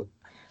 who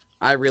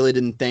I really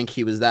didn't think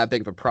he was that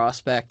big of a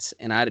prospect.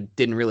 And I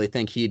didn't really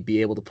think he'd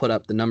be able to put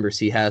up the numbers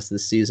he has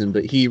this season.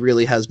 But he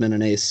really has been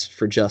an ace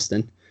for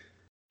Justin.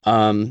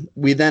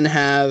 We then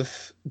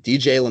have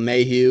DJ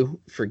LeMahieu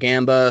for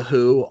Gamba,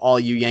 who all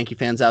you Yankee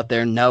fans out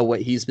there know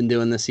what he's been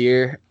doing this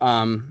year.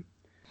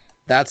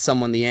 That's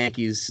someone the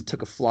Yankees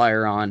took a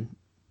flyer on,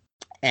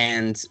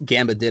 and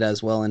Gamba did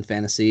as well in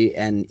fantasy,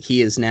 and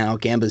he is now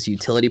Gamba's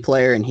utility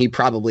player, and he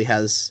probably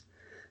has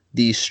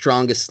the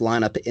strongest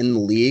lineup in the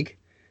league,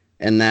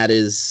 and that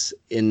is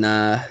in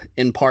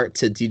part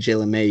to DJ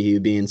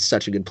LeMahieu being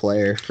such a good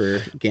player for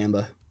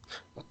Gamba.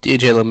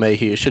 DJ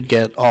LeMahieu should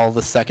get all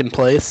the second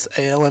place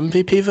AL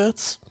MVP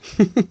votes.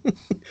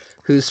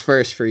 Who's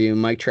first for you,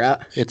 Mike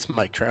Trout? It's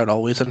Mike Trout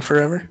always and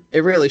forever.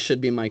 It really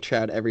should be Mike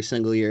Trout every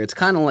single year. It's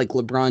kind of like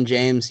LeBron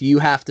James. You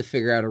have to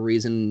figure out a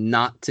reason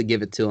not to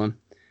give it to him.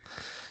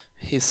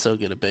 He's so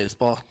good at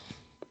baseball.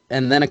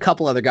 And then a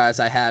couple other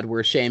guys I had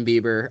were Shane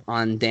Bieber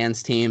on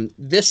Dan's team.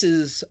 This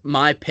is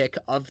my pick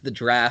of the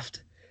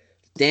draft.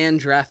 Dan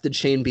drafted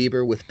Shane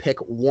Bieber with pick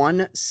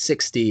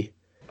 160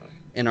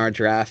 in our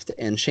draft,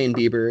 and Shane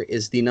Bieber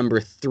is the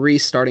number 3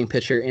 starting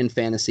pitcher in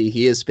fantasy.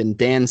 He has been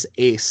Dan's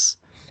ace,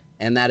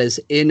 and that is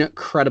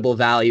incredible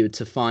value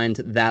to find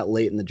that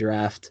late in the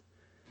draft.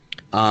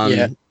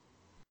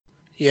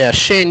 Yeah,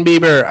 Shane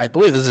Bieber, I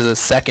believe this is his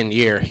second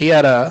year. He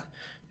had a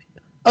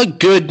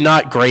good,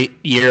 not great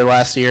year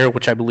last year,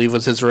 which I believe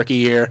was his rookie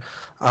year.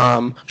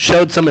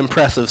 Showed some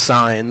impressive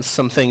signs,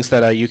 some things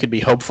that you could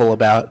be hopeful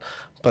about,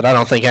 but I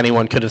don't think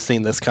anyone could have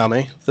seen this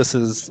coming. This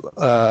is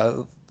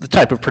the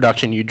type of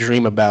production you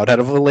dream about out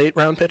of a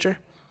late-round pitcher.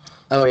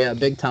 Oh, yeah,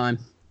 big time.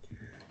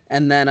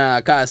 And then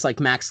guys like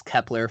Max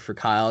Kepler for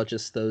Kyle,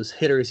 just those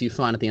hitters you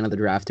find at the end of the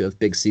draft who have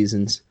big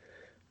seasons,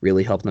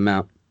 really help them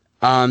out.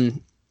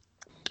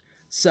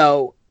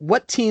 So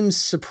what teams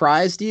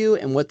surprised you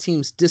and what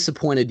teams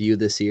disappointed you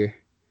this year?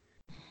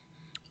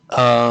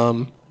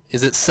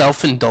 Is it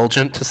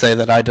self-indulgent to say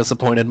that I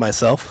disappointed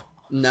myself?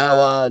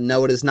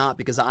 No, it is not,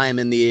 because I am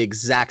in the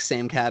exact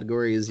same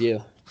category as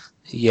you.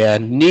 Yeah,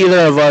 neither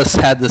of us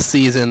had the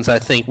seasons I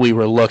think we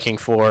were looking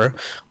for.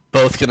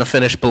 Both going to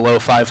finish below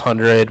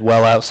 500,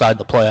 well outside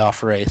the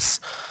playoff race.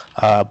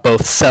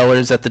 Both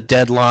sellers at the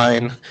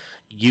deadline.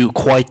 You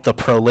quite the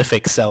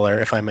prolific seller,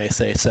 if I may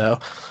say so.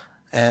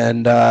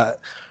 And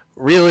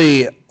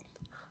really,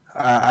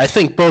 I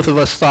think both of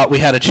us thought we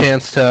had a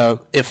chance to,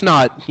 if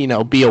not,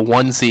 be a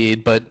one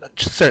seed, but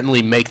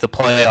certainly make the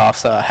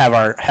playoffs.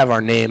 Have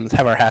our names,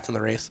 have our hats in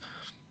the race.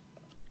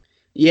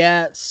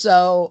 Yeah.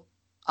 So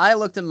I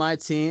looked at my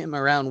team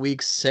around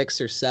week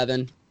 6 or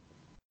 7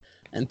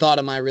 and thought,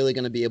 am I really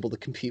going to be able to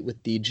compete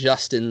with the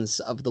Justins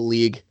of the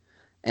league?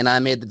 And I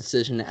made the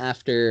decision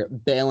after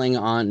bailing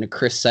on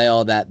Chris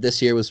Sale that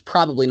this year was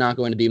probably not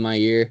going to be my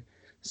year.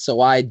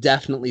 So I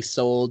definitely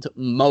sold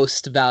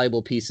most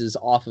valuable pieces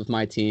off of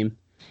my team.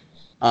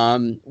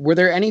 Were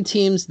there any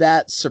teams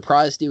that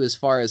surprised you as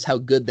far as how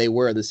good they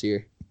were this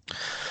year?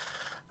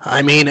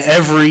 I mean,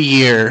 every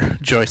year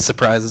Joyce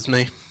surprises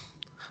me.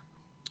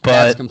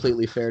 But that's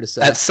completely fair to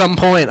say. At some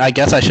point, I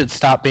guess I should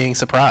stop being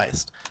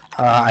surprised.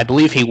 I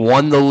believe he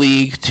won the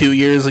league 2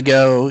 years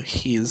ago.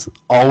 He's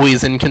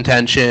always in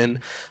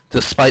contention,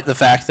 despite the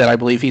fact that I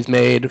believe he's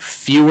made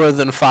fewer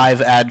than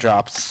 5 ad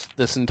drops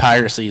this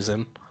entire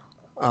season.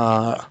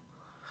 The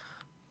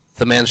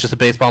man's just a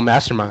baseball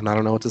mastermind. I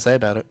don't know what to say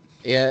about it.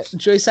 Yeah,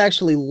 Joyce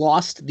actually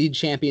lost the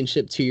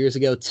championship 2 years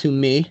ago to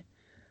me.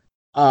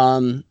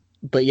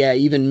 But yeah,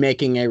 even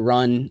making a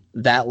run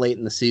that late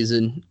in the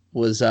season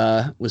was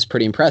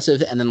pretty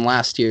impressive. And then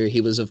last year,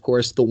 he was, of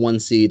course, the 1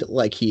 seed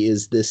like he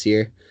is this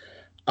year.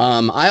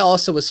 I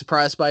also was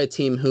surprised by a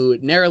team who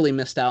narrowly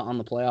missed out on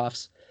the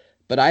playoffs.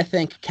 But I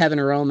think Kevin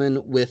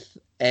Roman, with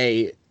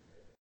a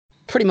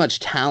pretty much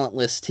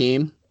talentless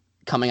team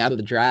coming out of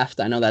the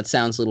draft, I know that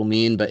sounds a little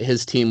mean, but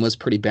his team was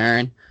pretty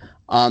barren.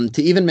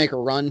 To even make a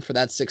run for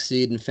that 6th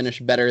seed and finish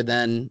better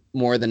than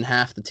more than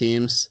half the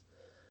teams,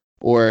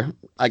 or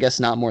I guess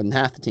not more than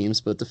half the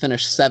teams, but to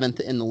finish 7th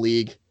in the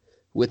league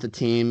with the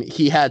team,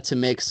 he had to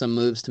make some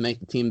moves to make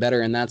the team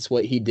better, and that's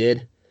what he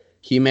did.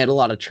 He made a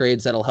lot of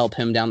trades that'll help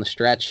him down the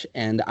stretch,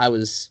 and I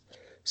was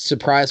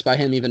surprised by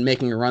him even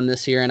making a run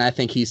this year, and I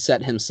think he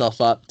set himself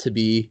up to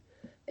be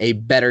a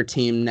better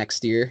team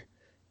next year.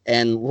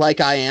 And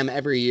like I am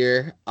every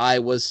year, I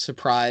was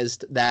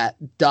surprised that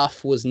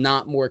Duff was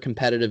not more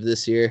competitive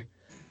this year.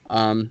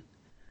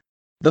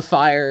 The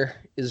fire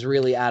is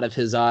really out of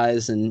his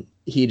eyes, and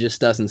he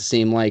just doesn't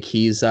seem like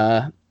he's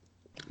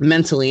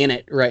mentally in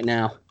it right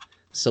now.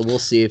 So we'll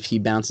see if he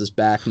bounces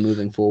back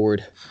moving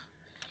forward.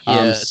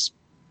 Yes.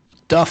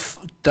 Duff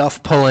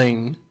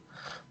pulling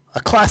a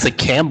classic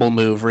Campbell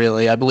move,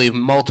 really. I believe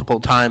multiple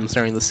times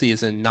during the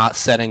season, not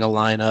setting a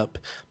lineup,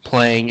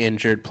 playing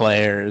injured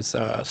players,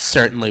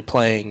 certainly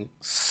playing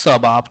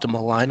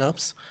suboptimal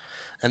lineups,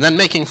 and then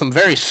making some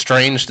very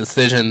strange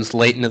decisions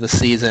late into the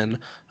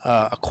season,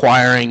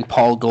 acquiring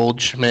Paul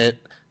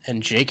Goldschmidt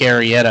and Jake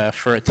Arrieta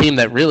for a team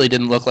that really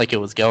didn't look like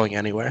it was going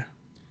anywhere.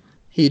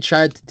 He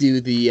tried to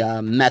do the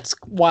Mets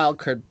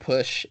wildcard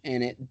push,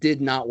 and it did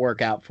not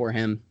work out for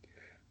him.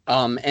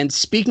 And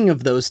speaking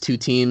of those two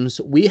teams,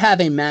 we have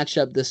a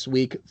matchup this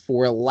week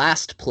for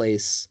last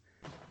place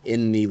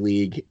in the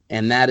league,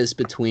 and that is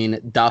between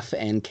Duff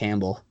and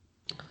Campbell.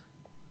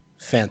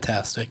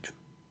 Fantastic.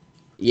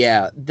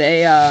 Yeah,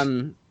 they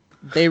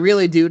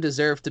really do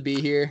deserve to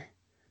be here.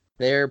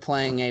 They're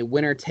playing a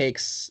winner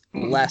takes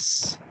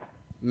less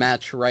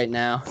match right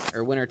now,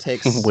 or winner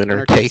takes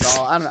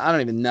all. I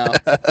don't even know.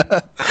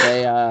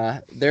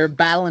 They're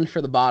battling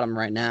for the bottom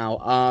right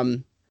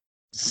now.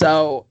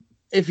 So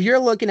if you're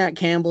looking at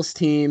Campbell's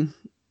team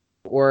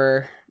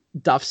or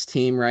Duff's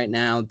team right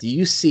now, do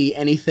you see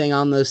anything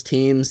on those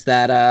teams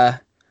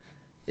that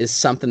is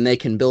something they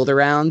can build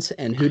around?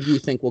 And who do you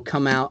think will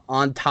come out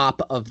on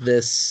top of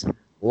this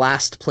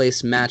last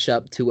place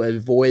matchup to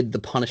avoid the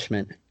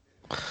punishment?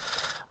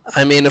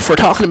 I mean, if we're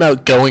talking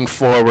about going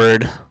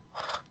forward,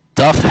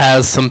 Duff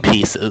has some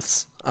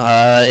pieces.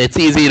 It's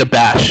easy to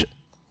bash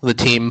the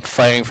team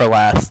fighting for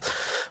last,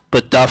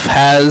 but Duff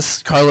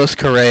has Carlos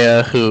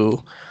Correa,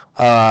 who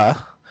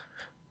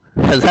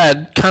has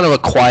had kind of a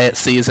quiet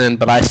season,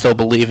 but I still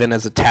believe in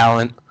as a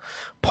talent.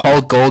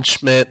 Paul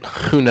Goldschmidt,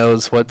 who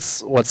knows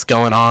what's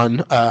going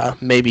on.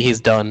 Maybe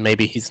he's done,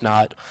 maybe he's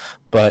not.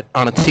 But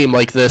on a team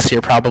like this,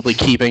 you're probably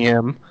keeping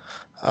him.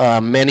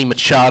 Manny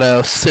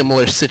Machado,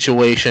 similar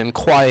situation,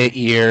 quiet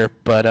year,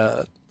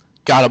 but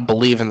gotta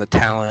believe in the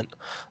talent.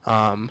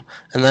 And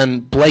then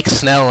Blake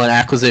Snell, an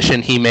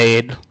acquisition he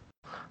made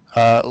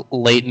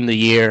late in the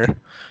year,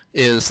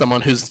 is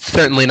someone who's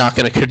certainly not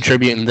going to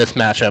contribute in this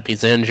matchup.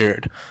 He's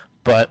injured,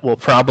 but will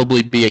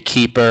probably be a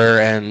keeper,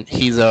 and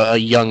he's a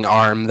young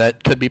arm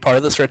that could be part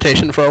of this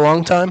rotation for a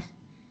long time.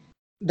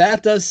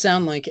 That does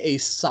sound like a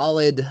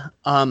solid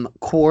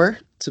core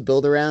to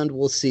build around.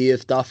 We'll see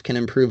if Duff can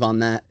improve on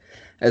that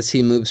as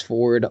he moves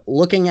forward.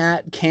 Looking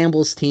at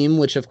Campbell's team,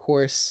 which of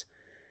course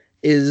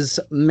is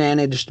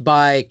managed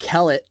by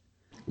Kellett,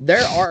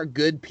 there are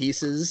good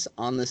pieces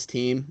on this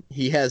team.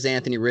 He has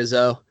Anthony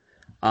Rizzo.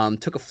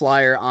 Took a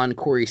flyer on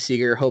Corey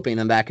Seager, hoping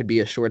that could be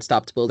a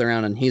shortstop to build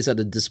around, and he's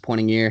had a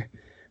disappointing year.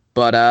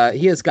 But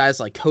he has guys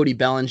like Cody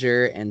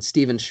Bellinger and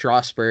Steven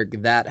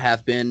Strasburg that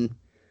have been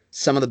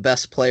some of the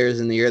best players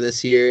in the year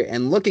this year.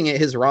 And looking at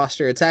his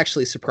roster, it's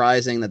actually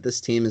surprising that this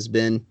team has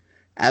been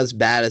as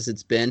bad as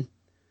it's been.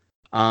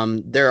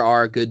 There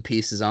are good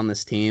pieces on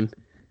this team.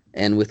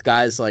 And with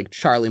guys like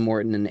Charlie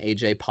Morton and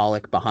AJ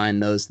Pollock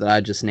behind those that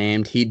I just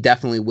named, he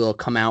definitely will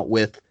come out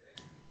with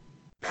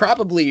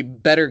probably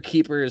better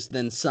keepers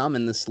than some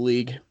in this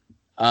league.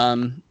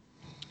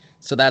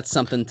 So that's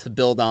something to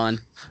build on.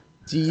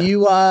 Do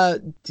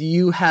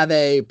you have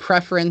a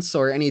preference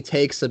or any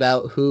takes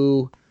about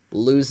who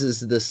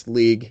loses this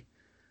league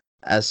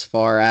as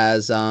far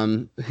as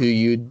who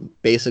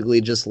you'd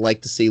basically just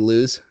like to see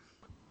lose?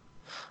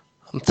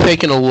 I'm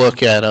taking a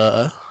look at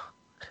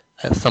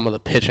some of the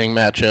pitching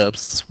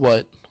matchups,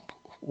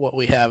 what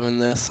we have in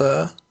this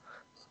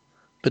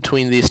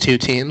between these two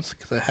teams,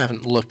 because I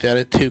haven't looked at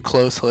it too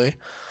closely.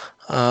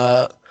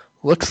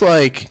 Looks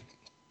like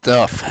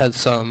Duff has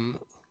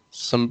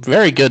some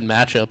very good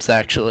matchups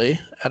actually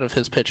out of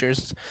his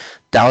pitchers.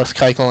 Dallas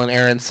Keuchel and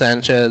Aaron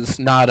Sanchez,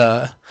 not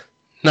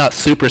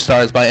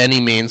superstars by any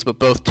means, but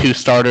both two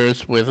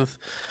starters with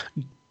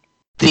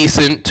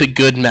decent to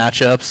good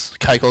matchups.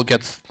 Keuchel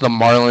gets the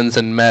Marlins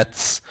and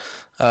Mets,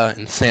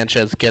 and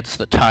Sanchez gets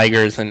the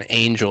Tigers and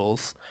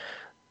Angels.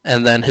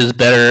 And then his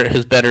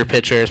better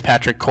pitchers,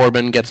 Patrick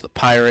Corbin gets the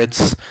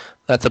Pirates.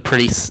 That's a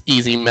pretty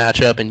easy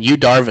matchup. And Yu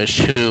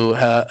Darvish, who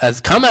has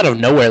come out of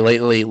nowhere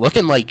lately,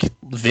 looking like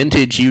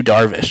vintage Yu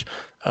Darvish,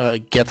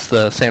 gets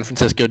the San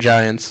Francisco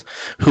Giants,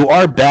 who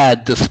are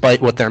bad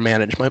despite what their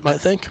management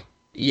might think.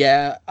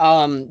 Yeah,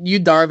 Yu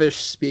Darvish,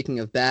 speaking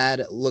of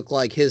bad, looked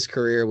like his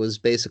career was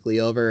basically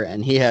over,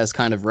 and he has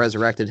kind of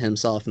resurrected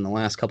himself in the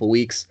last couple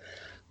weeks.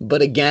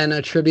 But again,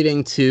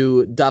 attributing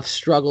to Duff's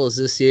struggles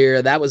this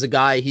year, that was a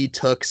guy he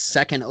took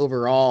second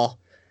overall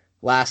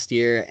last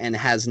year and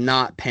has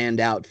not panned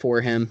out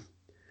for him.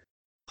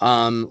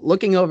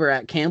 Looking over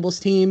at Campbell's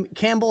team,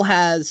 Campbell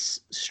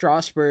has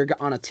Strasburg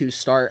on a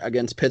 2-start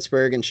against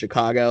Pittsburgh and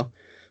Chicago,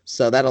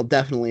 so that'll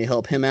definitely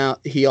help him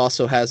out. He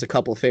also has a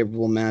couple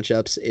favorable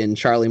matchups in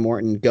Charlie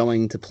Morton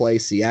going to play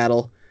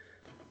Seattle.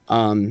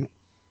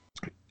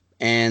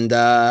 And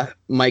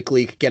Mike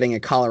Leake getting a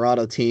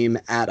Colorado team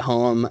at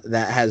home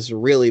that has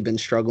really been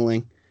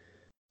struggling.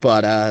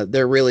 But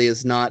there really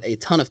is not a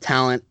ton of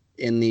talent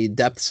in the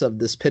depths of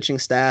this pitching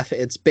staff.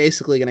 It's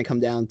basically going to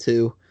come down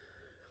to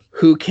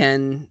who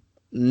can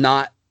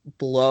not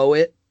blow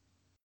it,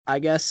 I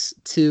guess,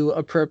 to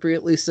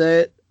appropriately say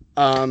it.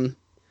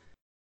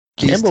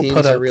 These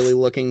teams are really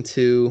looking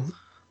to,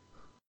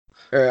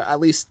 or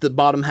at least the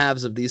bottom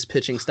halves of these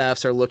pitching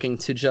staffs are looking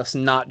to just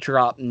not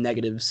drop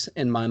negatives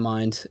in my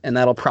mind, and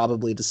that'll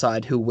probably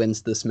decide who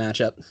wins this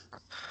matchup.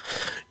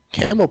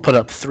 Campbell put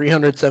up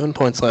 307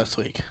 points last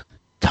week.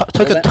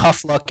 Took a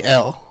tough luck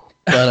L,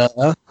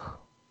 but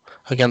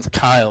against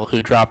Kyle,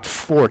 who dropped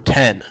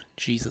 410.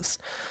 Jesus.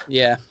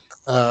 Yeah.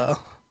 I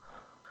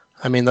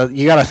mean,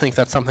 you got to think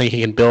that's something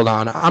he can build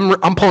on.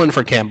 I'm pulling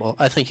for Campbell.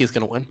 I think he's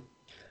going to win.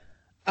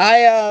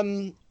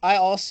 I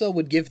also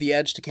would give the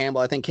edge to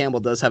Campbell. I think Campbell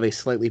does have a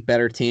slightly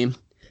better team,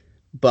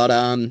 but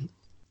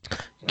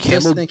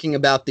just thinking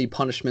about the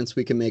punishments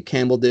we can make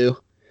Campbell do.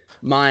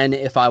 Mine,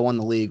 if I won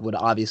the league, would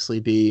obviously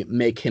be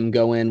make him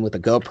go in with a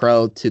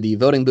GoPro to the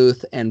voting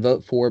booth and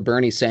vote for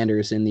Bernie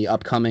Sanders in the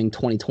upcoming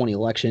 2020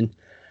 election.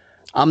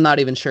 I'm not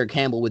even sure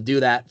Campbell would do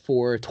that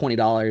for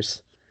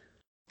 $20,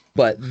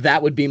 but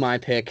that would be my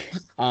pick.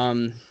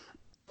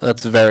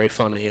 That's very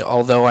funny,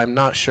 although I'm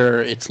not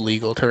sure it's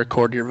legal to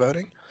record your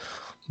voting,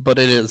 but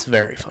it is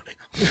very funny.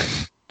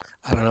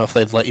 I don't know if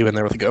they'd let you in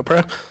there with a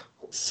GoPro.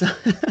 So,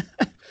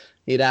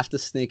 you'd have to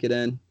sneak it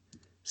in.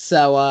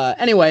 So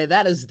anyway,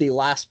 that is the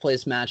last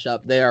place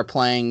matchup. They are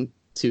playing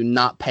to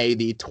not pay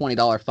the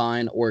 $20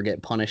 fine or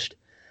get punished.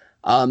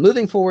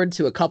 Moving forward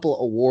to a couple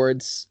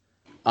awards,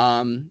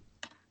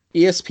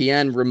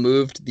 ESPN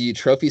removed the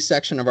trophy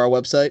section of our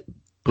website.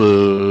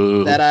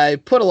 Boo. That I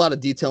put a lot of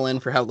detail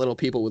in for how little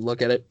people would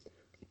look at it.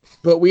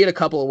 But we had a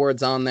couple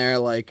awards on there,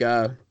 like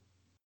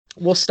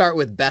we'll start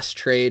with best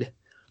trade.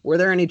 Were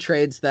there any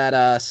trades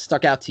that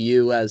stuck out to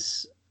you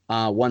as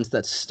ones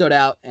that stood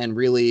out and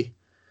really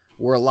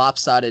were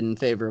lopsided in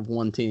favor of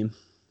one team?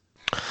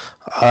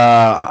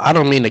 I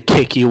don't mean to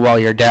kick you while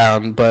you're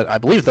down, but I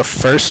believe the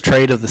first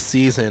trade of the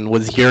season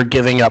was you're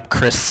giving up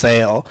Chris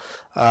Sale.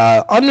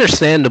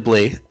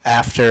 Understandably,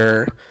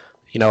 after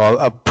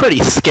a pretty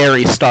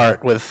scary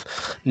start with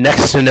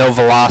next to no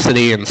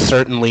velocity and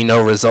certainly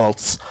no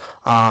results,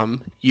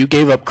 you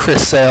gave up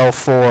Chris Sale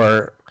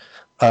for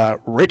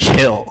Rich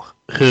Hill,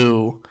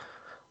 who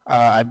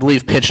I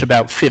believe pitched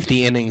about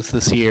 50 innings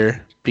this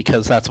year,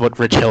 because that's what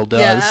Rich Hill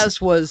does. Yeah, as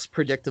was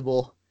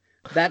predictable.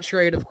 That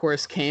trade, of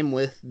course, came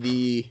with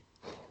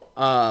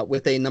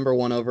with a number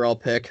 1 overall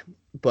pick,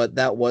 but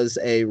that was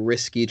a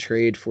risky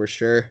trade for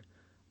sure.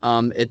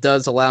 It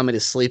does allow me to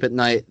sleep at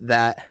night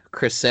that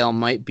Chris Sale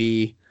might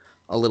be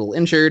a little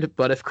injured,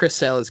 but if Chris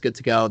Sale is good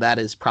to go, that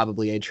is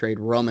probably a trade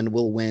Roman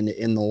will win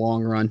in the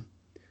long run.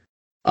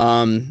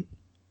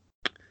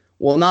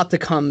 Well, not to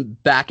come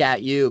back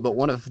at you, but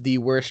one of the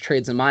worst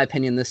trades, in my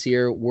opinion, this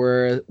year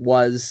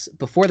was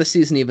before the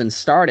season even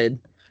started,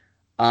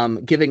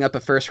 giving up a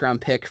first-round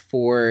pick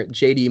for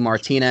J.D.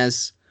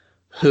 Martinez,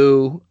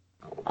 who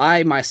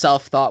I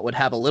myself thought would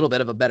have a little bit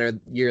of a better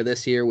year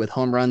this year with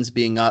home runs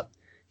being up.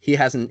 He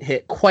hasn't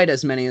hit quite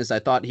as many as I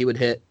thought he would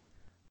hit.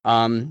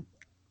 Do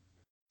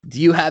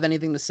you have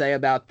anything to say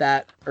about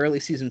that early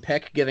season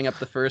pick, giving up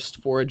the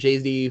first for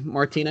J.D.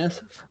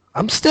 Martinez?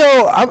 I'm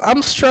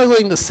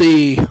struggling to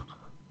see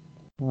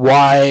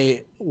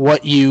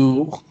what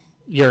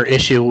your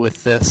issue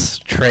with this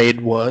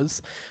trade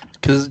was,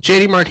 because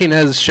JD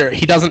Martinez, sure,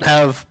 he doesn't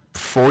have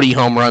 40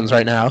 home runs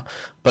right now,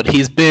 but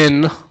he's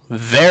been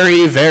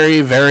very,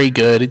 very, very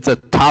good. He's a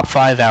top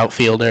 5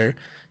 outfielder.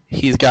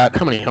 He's got,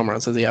 how many home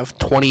runs does he have?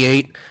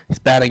 28. He's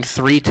batting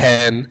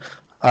 .310.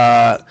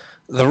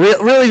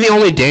 Really the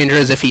only danger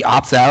is if he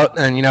opts out,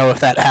 and if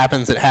that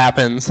happens, it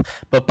happens.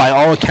 But by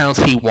all accounts,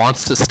 he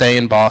wants to stay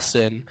in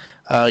Boston.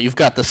 You've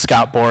got the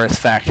Scott Boras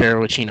factor,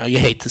 which you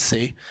hate to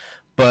see.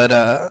 But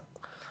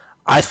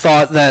I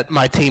thought that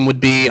my team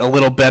would be a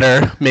little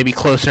better, maybe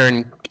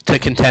closer to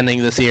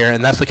contending this year,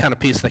 and that's the kind of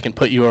piece that can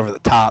put you over the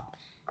top.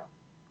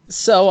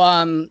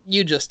 So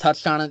you just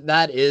touched on it.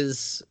 That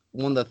is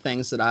one of the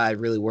things that I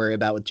really worry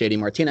about with JD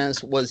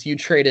Martinez, was you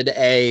traded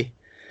a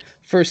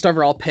first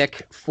overall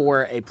pick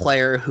for a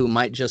player who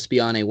might just be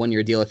on a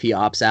 1-year deal if he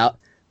opts out.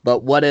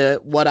 But what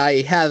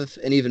I have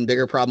an even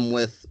bigger problem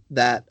with,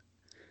 that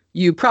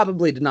you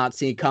probably did not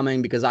see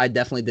coming, because I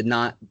definitely did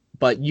not,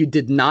 but you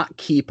did not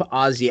keep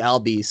Ozzy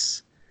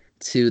Albies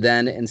to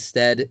then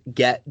instead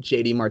get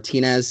JD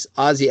Martinez.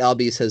 Ozzy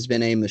Albies has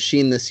been a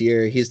machine this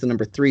year. He's the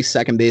number 3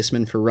 second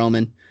baseman for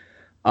Roman.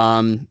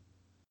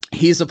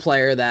 He's a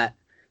player that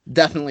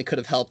definitely could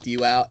have helped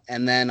you out.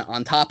 And then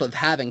on top of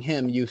having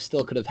him, you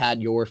still could have had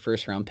your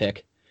first round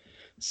pick.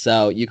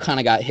 So you kind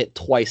of got hit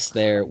twice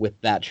there with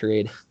that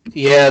trade.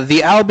 Yeah, the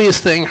Albies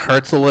thing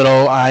hurts a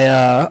little.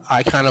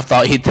 I kind of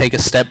thought he'd take a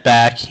step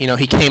back.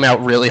 He came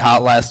out really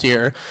hot last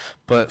year,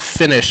 but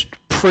finished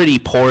pretty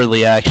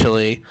poorly,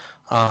 actually.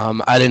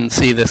 I didn't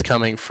see this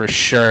coming for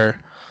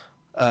sure.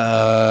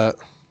 I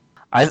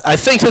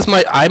think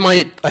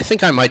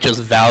I might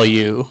just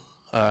value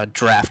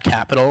draft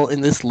capital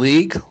in this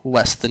league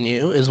less than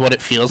you, is what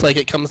it feels like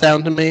it comes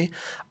down to me.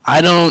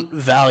 I don't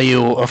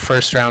value a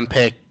first round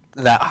pick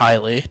that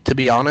highly, to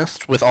be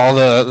honest, with all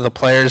the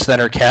players that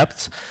are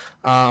kept.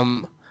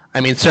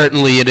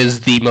 Certainly it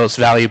is the most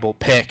valuable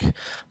pick,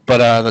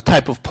 but the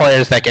type of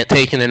players that get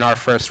taken in our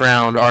first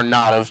round are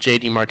not of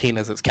J.D.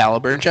 Martinez's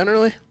caliber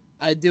generally.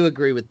 I do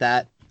agree with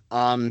that.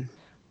 And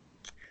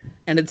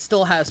it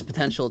still has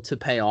potential to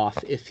pay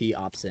off if he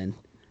opts in.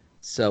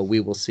 So we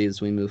will see as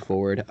we move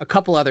forward. A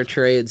couple other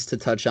trades to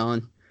touch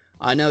on.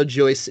 I know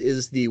Joyce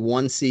is the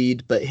 1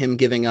 seed, but him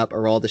giving up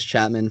Aroldis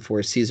Chapman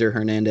for Cesar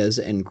Hernandez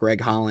and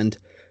Greg Holland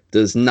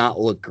does not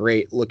look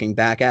great looking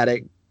back at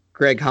it.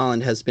 Greg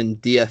Holland has been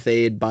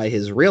DFA'd by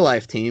his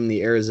real-life team,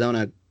 the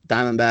Arizona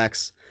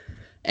Diamondbacks,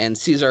 and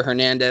Cesar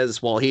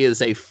Hernandez, while he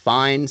is a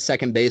fine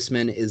second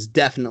baseman, is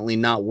definitely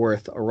not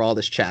worth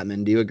Aroldis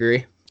Chapman. Do you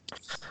agree?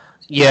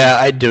 Yeah,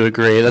 I do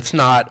agree. That's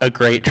not a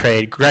great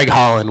trade. Greg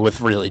Holland with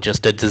really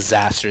just a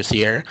disastrous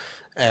year.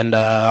 And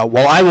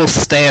while I will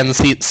stand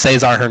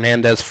Cesar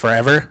Hernandez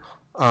forever,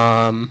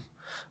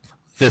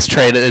 this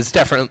trade is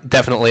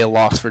definitely a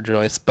loss for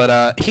Joyce.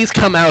 But he's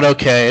come out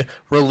okay.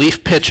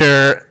 Relief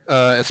pitcher,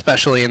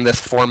 especially in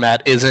this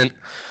format, isn't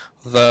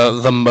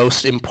the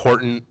most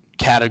important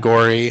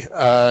category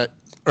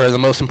or the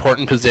most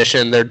important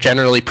position. They're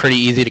generally pretty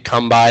easy to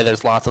come by.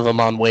 There's lots of them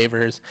on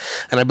waivers.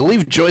 And I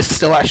believe Joyce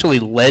still actually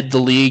led the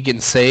league in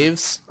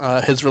saves.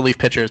 His relief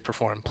pitcher has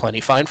performed plenty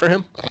fine for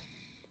him.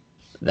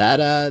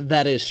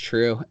 That is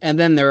true. And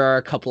then there are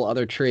a couple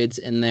other trades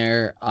in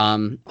there.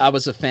 I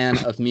was a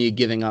fan of me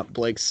giving up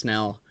Blake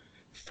Snell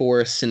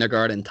for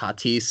Syndergaard and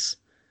Tatis.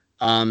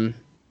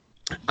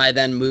 I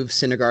then moved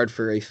Syndergaard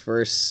for a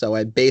first, so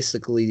I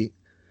basically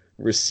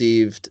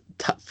received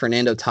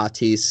Fernando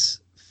Tatis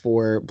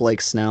for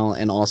Blake Snell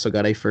and also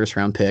got a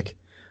first-round pick.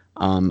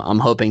 I'm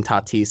hoping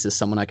Tatis is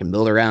someone I can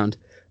build around,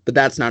 but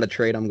that's not a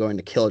trade I'm going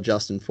to kill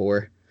Justin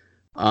for.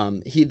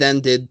 He then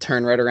did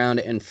turn right around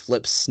and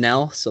flip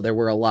Snell, so there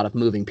were a lot of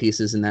moving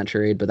pieces in that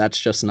trade, but that's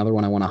just another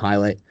one I want to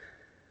highlight.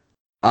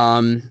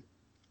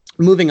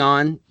 Moving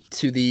on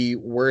to the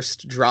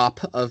worst drop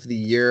of the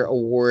year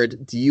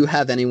award, do you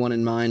have anyone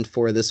in mind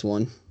for this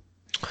one?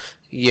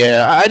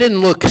 Yeah, I didn't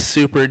look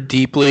super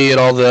deeply at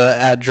all the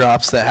ad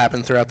drops that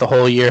happened throughout the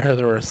whole year.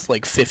 There was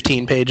like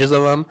 15 pages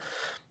of them.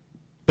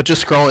 But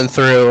just scrolling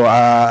through,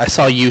 I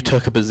saw you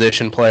took a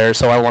position player,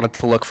 so I wanted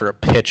to look for a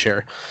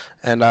pitcher.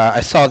 And I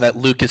saw that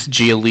Lucas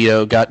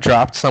Giolito got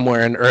dropped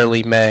somewhere in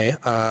early May.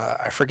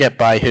 I forget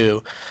by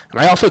who. And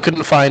I also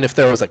couldn't find if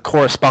there was a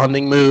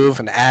corresponding move,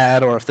 an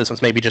ad, or if this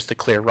was maybe just a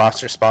clear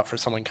roster spot for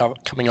someone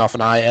coming off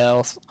an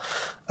IL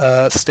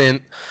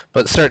stint.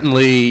 But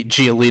certainly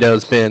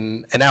Giolito's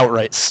been an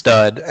outright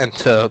stud, and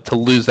to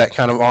lose that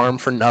kind of arm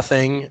for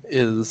nothing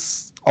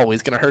is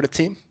always going to hurt a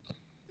team.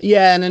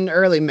 Yeah, and in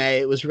early May,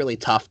 it was really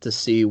tough to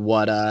see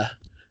what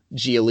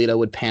Giolito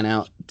would pan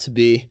out to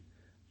be.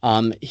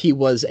 He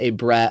was a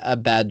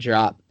bad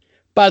drop.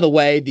 By the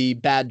way, the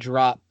Bad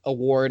Drop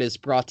Award is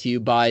brought to you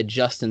by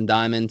Justin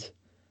Diamond.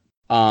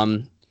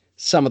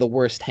 Some of the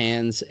worst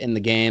hands in the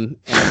game,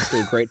 and I'm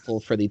still grateful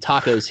for the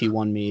tacos he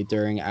won me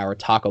during our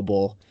Taco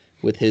Bowl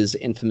with his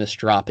infamous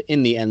drop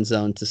in the end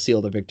zone to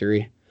seal the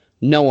victory.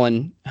 No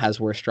one has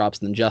worse drops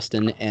than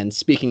Justin, and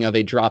speaking of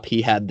a drop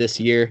he had this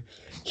year,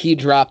 he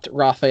dropped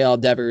Rafael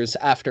Devers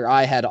after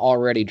I had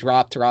already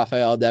dropped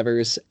Rafael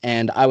Devers,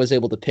 and I was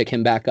able to pick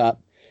him back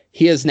up.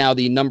 He is now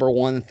the number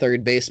 1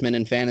 third baseman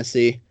in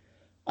fantasy.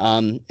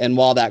 And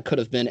while that could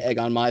have been egg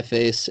on my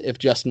face if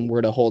Justin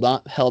were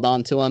to held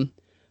on to him,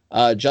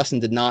 Justin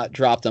did not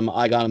drop him.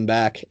 I got him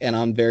back, and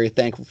I'm very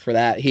thankful for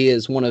that. He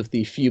is one of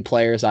the few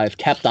players I've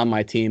kept on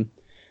my team,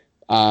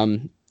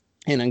 and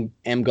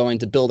am going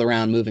to build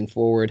around moving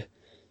forward.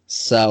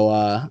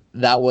 So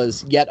that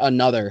was yet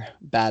another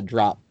bad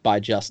drop by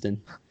Justin.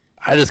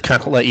 I just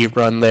kind of let you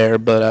run there,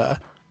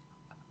 but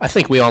I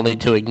think we all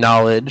need to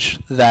acknowledge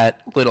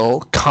that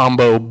little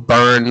combo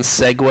burn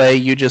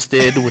segue you just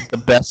did with the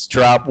best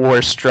drop,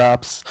 worst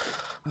drops.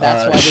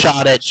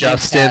 Shot at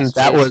Justin.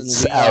 That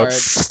was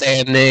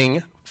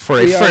outstanding for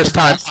a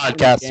first-time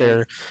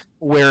podcaster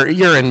where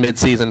you're in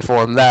mid-season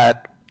form.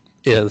 That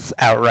is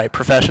outright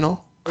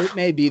professional. It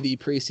may be the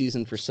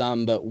preseason for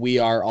some, but we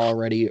are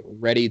already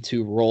ready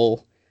to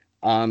roll.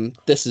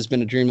 This has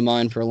been a dream of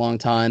mine for a long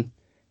time,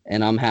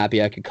 and I'm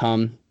happy I could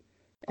come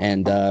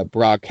and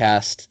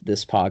broadcast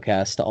this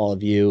podcast to all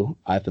of you.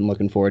 I've been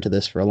looking forward to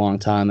this for a long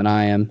time, and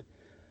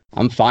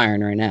I'm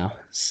firing right now.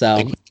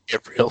 So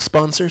get real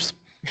sponsors.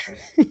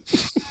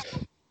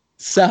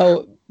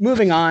 So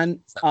moving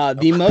on,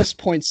 the most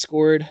points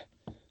scored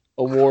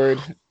award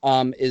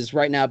is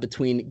right now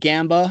between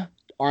Gamba,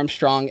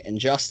 Armstrong, and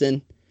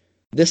Justin.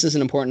 This is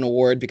an important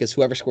award because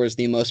whoever scores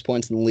the most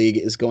points in the league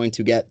is going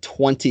to get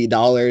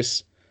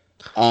 $20.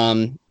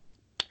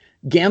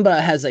 Gamba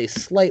has a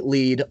slight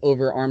lead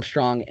over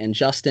Armstrong and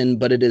Justin,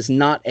 but it is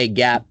not a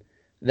gap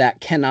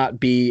that cannot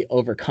be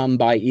overcome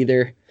by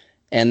either.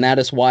 And that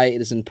is why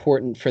it is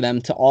important for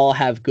them to all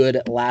have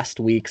good last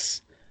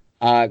weeks.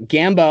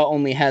 Gamba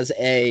only has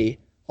a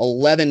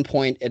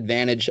 11-point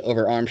advantage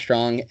over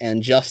Armstrong,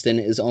 and Justin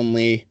is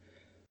only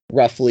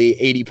roughly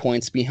 80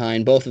 points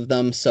behind both of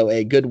them. So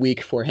a good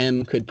week for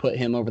him could put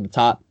him over the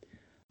top.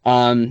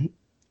 And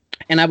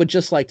I would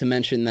just like to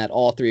mention that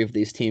all three of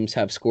these teams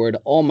have scored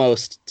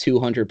almost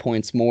 200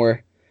 points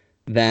more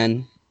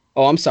than,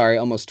 almost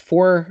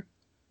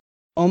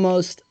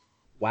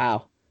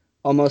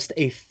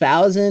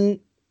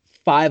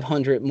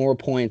 1,500 more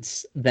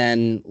points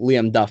than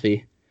Liam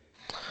Duffy,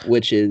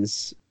 which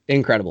is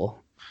incredible.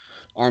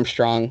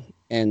 Armstrong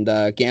and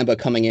Gamba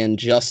coming in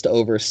just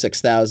over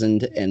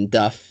 6,000, and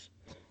Duff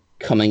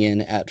coming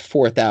in at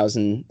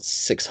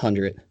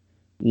 4,600.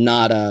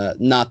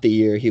 Not the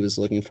year he was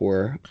looking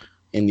for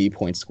in the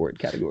points scored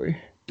category.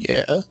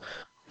 Yeah.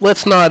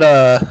 Let's not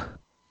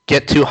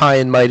get too high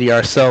and mighty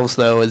ourselves,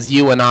 though, as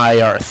you and I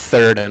are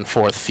third and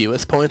fourth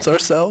fewest points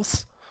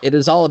ourselves. It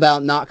is all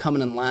about not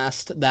coming in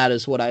last. That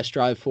is what I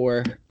strive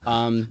for.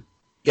 Yeah,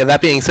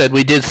 that being said,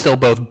 we did still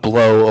both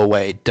blow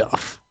away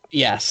Duff.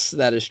 Yes,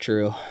 that is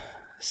true.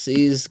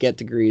 C's get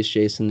degrees,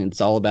 Jason. It's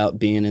all about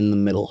being in the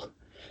middle.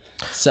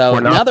 So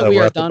now that we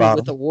are done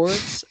with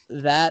awards,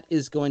 that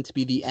is going to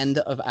be the end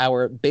of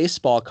our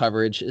baseball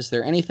coverage. Is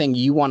there anything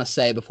you want to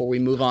say before we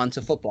move on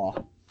to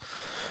football?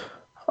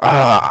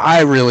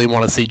 I really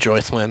want to see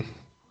Joyce win.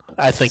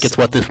 I think it's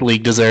what this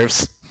league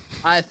deserves.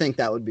 I think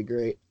that would be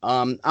great.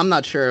 I'm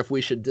not sure if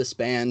we should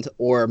disband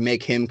or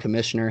make him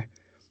commissioner,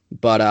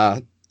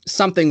 but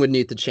something would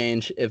need to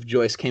change if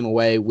Joyce came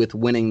away with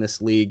winning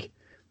this league.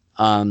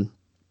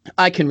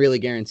 I can really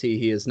guarantee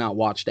he has not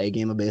watched a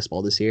game of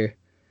baseball this year.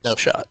 No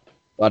shot.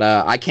 But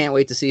I can't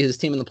wait to see his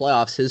team in the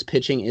playoffs. His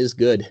pitching is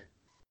good.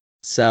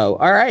 So,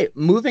 all right,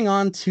 moving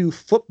on to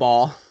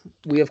football.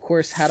 We, of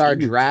course, had our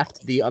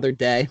draft the other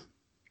day.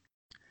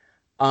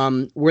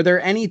 Were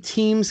there any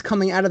teams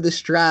coming out of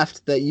this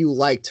draft that you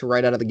liked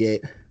right out of the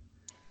gate?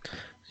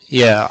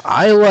 Yeah,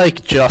 I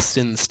like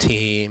Justin's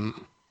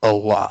team a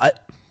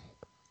lot.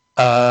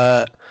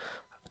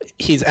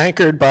 He's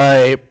anchored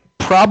by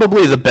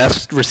probably the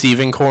best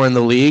receiving core in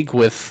the league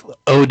with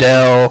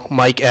Odell,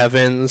 Mike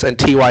Evans, and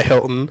T.Y.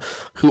 Hilton,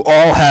 who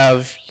all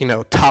have,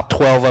 top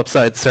 12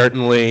 upside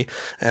certainly.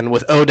 And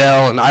with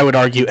Odell, and I would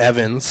argue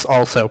Evans,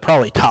 also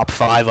probably top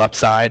 5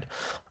 upside.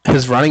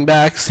 His running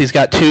backs, he's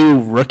got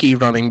 2 rookie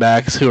running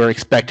backs who are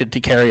expected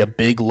to carry a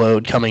big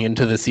load coming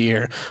into this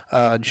year.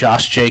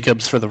 Josh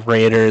Jacobs for the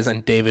Raiders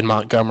and David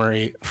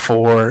Montgomery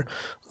for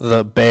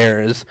the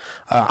Bears.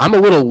 I'm a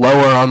little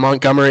lower on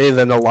Montgomery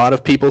than a lot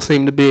of people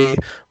seem to be.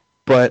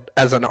 But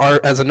as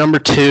a number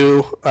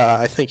 2,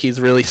 I think he's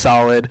really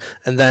solid.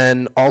 And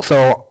then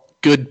also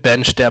good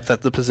bench depth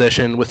at the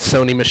position with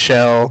Sony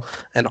Michel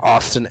and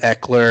Austin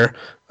Eckler.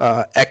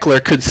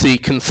 Eckler could see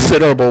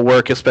considerable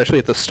work, especially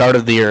at the start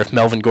of the year, if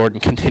Melvin Gordon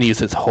continues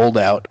his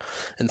holdout.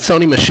 And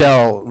Sony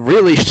Michel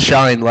really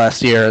shined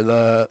last year,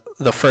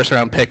 the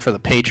first-round pick for the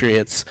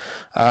Patriots.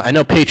 I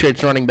know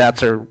Patriots running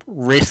backs are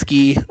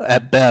risky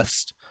at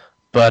best,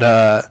 but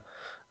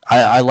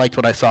I liked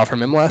what I saw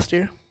from him last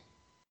year.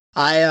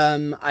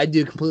 I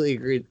do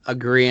completely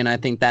agree, and I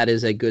think that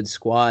is a good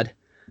squad.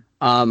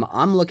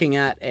 I'm looking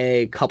at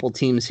a couple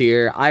teams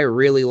here. I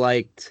really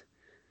liked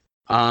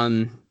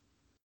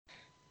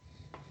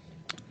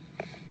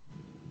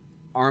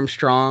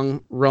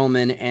Armstrong,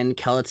 Roman, and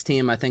Kellett's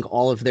team. I think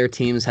all of their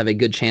teams have a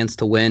good chance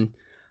to win.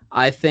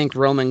 I think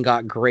Roman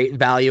got great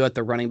value at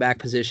the running back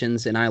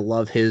positions, and I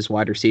love his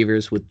wide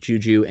receivers with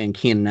Juju and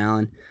Keenan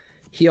Allen.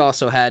 He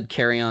also had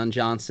Kerryon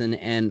Johnson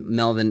and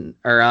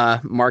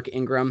Mark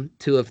Ingram,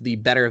 two of the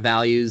better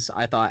values,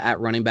 I thought, at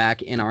running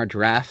back in our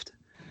draft.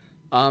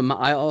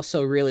 I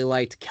also really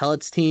liked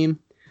Kellett's team.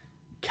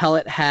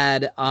 Kellett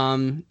had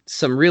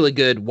some really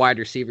good wide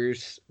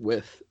receivers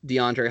with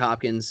DeAndre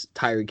Hopkins,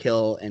 Tyreek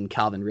Hill, and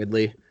Calvin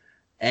Ridley.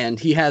 And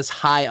he has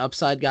high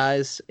upside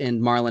guys in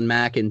Marlon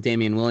Mack and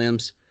Damian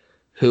Williams,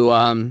 who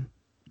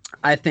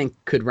I think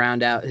could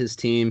round out his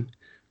team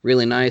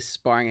really nice,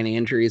 barring any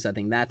injuries. I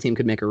think that team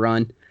could make a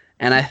run.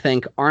 And I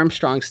think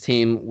Armstrong's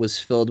team was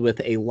filled with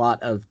a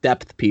lot of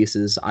depth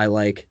pieces I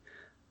like.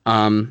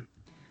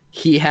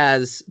 He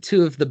has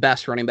two of the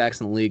best running backs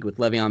in the league with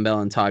Le'Veon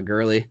Bell and Todd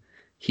Gurley.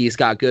 He's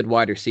got good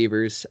wide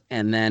receivers,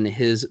 and then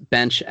his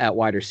bench at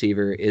wide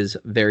receiver is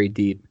very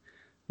deep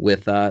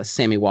with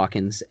Sammy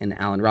Watkins and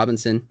Allen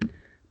Robinson.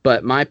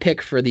 But my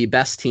pick for the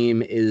best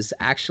team is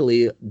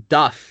actually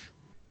Duff,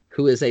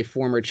 who is a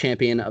former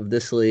champion of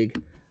this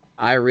league.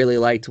 I really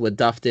liked what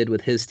Duff did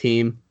with his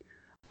team.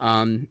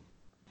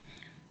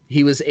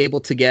 He was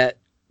able to get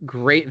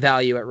great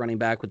value at running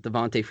back with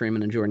Devontae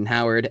Freeman and Jordan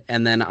Howard,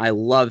 and then I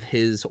love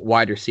his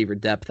wide receiver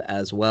depth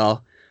as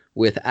well,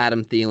 with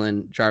Adam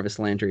Thielen, Jarvis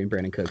Landry, and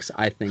Brandon Cooks.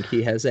 I think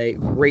he has a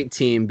great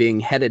team being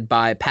headed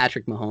by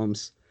Patrick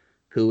Mahomes,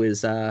 who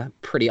is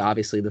pretty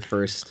obviously the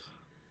first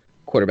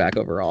quarterback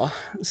overall.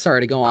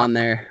 Sorry to go on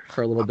there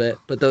for a little bit,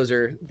 but those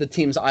are the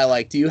teams I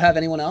like. Do you have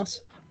anyone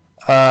else?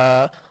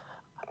 I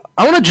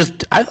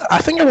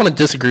think I want to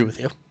disagree with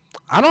you.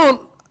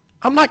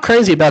 I'm not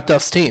crazy about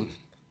Duff's team.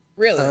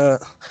 Really?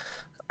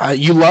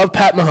 You love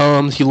Pat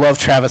Mahomes. You love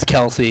Travis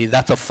Kelce.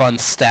 That's a fun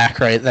stack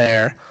right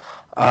there.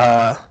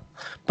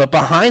 But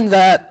behind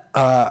that,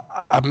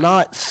 I'm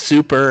not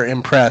super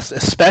impressed,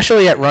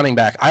 especially at running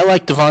back. I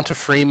like Devonta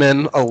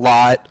Freeman a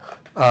lot.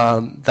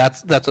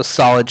 That's a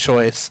solid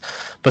choice.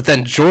 But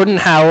then Jordan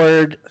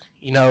Howard,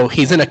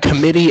 he's in a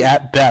committee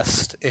at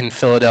best in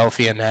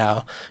Philadelphia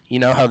now. You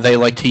know how they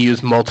like to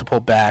use multiple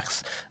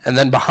backs. And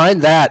then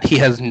behind that, he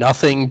has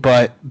nothing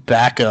but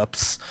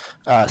backups.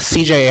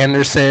 C.J.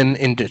 Anderson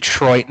in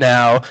Detroit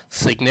now,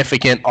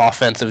 significant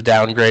offensive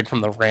downgrade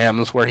from the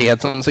Rams where he had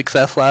some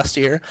success last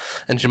year.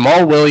 And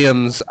Jamal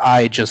Williams,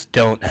 I just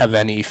don't have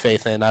any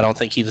faith in. I don't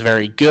think he's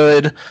very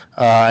good.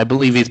 I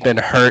believe he's been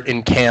hurt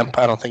in camp.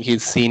 I don't think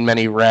he's seen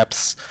many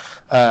reps.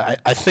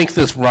 I think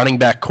this running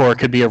back core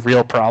could be a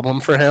real problem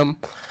for him.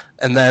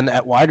 And then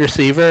at wide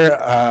receiver,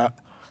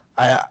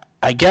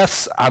 I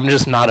guess I'm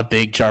just not a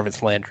big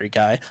Jarvis Landry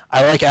guy.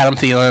 I like Adam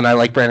Thielen. I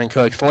like Brandon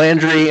Cooks.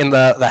 Landry in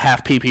the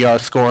half PPR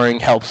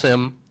scoring helps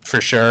him for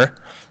sure.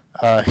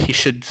 He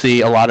should see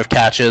a lot of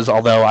catches,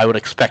 although I would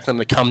expect them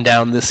to come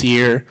down this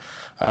year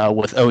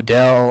with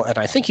Odell. And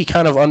I think he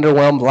kind of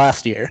underwhelmed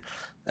last year.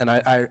 And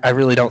I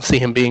really don't see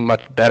him being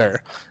much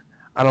better.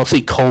 I don't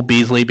see Cole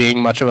Beasley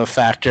being much of a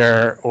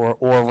factor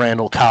or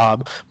Randall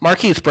Cobb.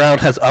 Marquise Brown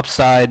has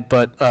upside,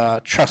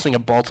 but trusting a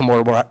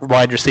Baltimore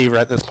wide receiver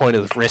at this point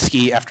is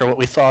risky after what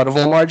we thought of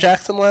Lamar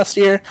Jackson last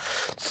year.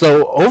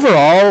 So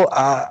overall,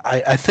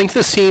 I think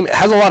this team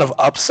has a lot of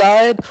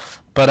upside,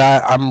 but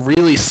I'm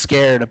really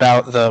scared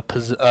about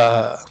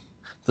the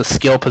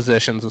skill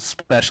positions,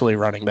 especially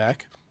running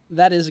back.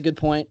 That is a good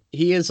point.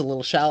 He is a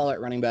little shallow at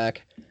running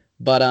back.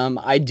 But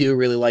I do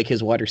really like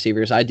his wide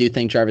receivers. I do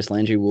think Jarvis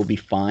Landry will be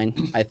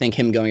fine. I think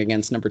him going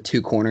against number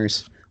 2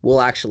 corners will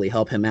actually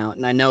help him out.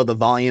 And I know the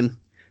volume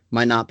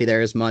might not be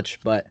there as much,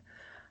 but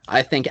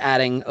I think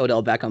adding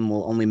Odell Beckham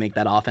will only make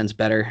that offense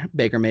better.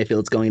 Baker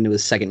Mayfield's going into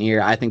his second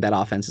year. I think that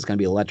offense is going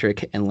to be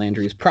electric, and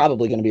Landry's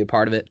probably going to be a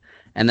part of it.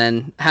 And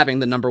then having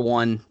the number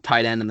 1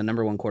 tight end and the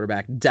number 1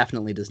 quarterback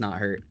definitely does not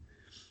hurt.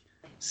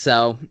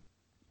 So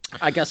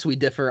I guess we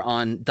differ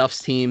on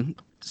Duff's team.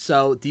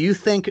 So do you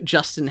think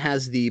Justin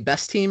has the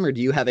best team, or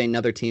do you have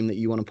another team that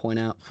you want to point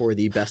out for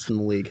the best in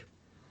the league?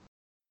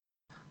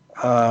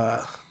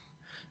 I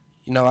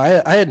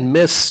had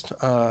missed,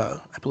 I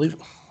believe,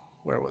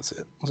 where was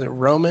it? Was it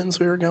Romans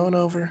we were going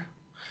over?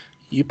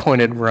 You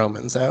pointed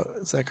Romans out.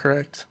 Is that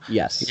correct?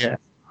 Yes. Yeah.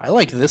 I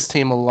like this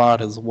team a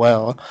lot as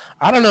well.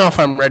 I don't know if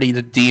I'm ready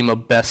to deem a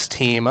best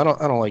team. I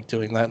don't like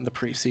doing that in the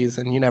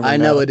preseason. You never know. I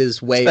know it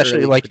is way especially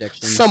early like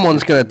predictions.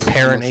 Someone's going to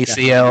tear an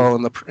ACL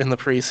in the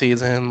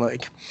preseason.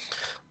 Like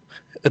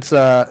it's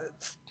I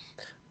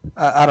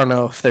don't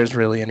know if there's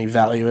really any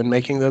value in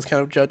making those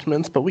kind of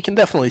judgments, but we can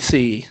definitely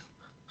see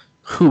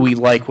who we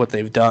like what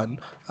they've done.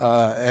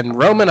 And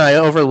Roman, I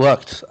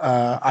overlooked.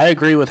 I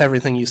agree with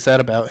everything you said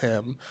about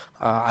him.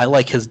 I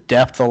like his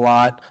depth a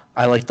lot.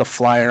 I like the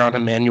flyer on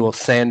Emmanuel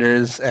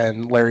Sanders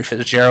and Larry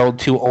Fitzgerald,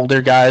 two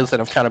older guys that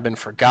have kind of been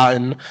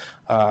forgotten.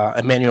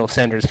 Emmanuel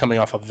Sanders coming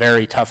off a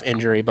very tough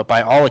injury, but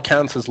by all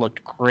accounts has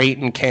looked great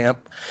in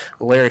camp.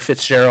 Larry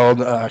Fitzgerald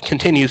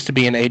continues to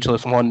be an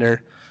ageless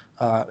wonder.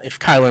 If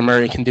Kyler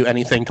Murray can do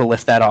anything to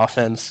lift that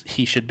offense,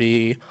 he should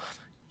be,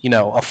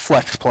 a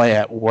flex play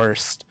at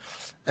worst.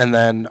 And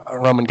then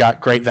Roman got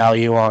great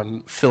value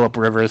on Phillip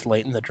Rivers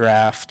late in the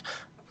draft.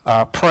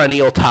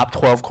 Perennial top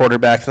 12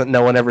 quarterback that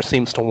no one ever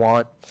seems to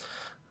want.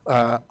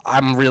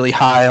 I'm really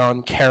high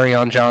on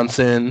Kerryon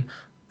Johnson.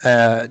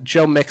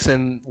 Joe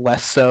Mixon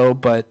less so,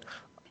 but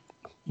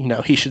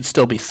he should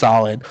still be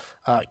solid.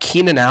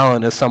 Keenan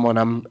Allen is someone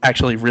I'm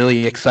actually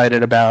really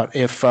excited about.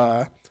 If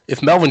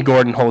Melvin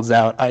Gordon holds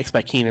out, I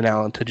expect Keenan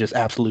Allen to just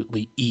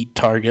absolutely eat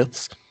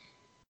targets.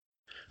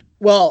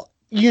 Well,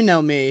 you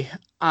know me.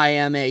 I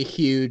am a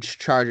huge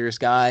Chargers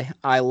guy.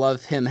 I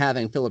love him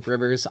having Phillip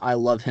Rivers. I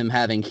love him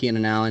having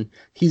Keenan Allen.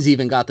 He's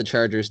even got the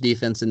Chargers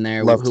defense in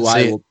there, who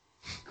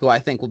I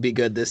think will be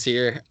good this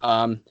year.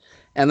 And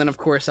then, of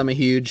course, I'm a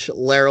huge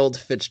Larry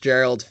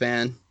Fitzgerald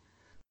fan.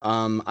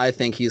 I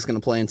think he's going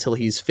to play until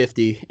he's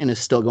 50 and is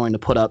still going to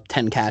put up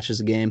 10 catches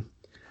a game.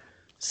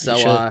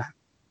 So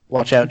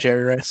watch out,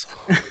 Jerry Rice.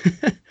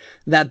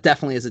 That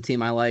definitely is a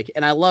team I like.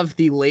 And I love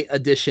the late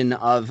addition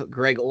of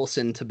Greg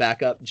Olsen to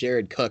back up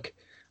Jared Cook.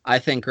 I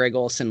think Greg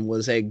Olsen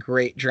was a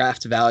great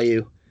draft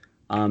value.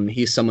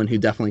 He's someone who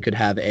definitely could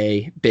have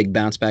a big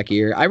bounce back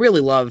year. I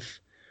really love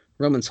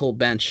Roman's whole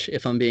bench,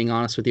 if I'm being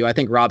honest with you. I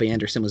think Robbie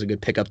Anderson was a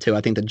good pickup too.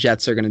 I think the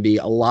Jets are going to be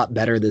a lot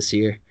better this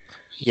year.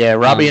 Yeah,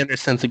 Robbie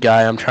Anderson's a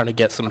guy I'm trying to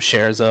get some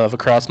shares of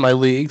across my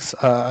leagues.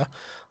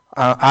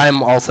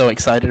 I'm also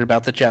excited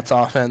about the Jets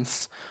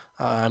offense.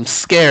 I'm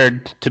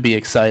scared to be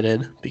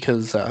excited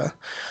because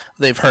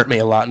they've hurt me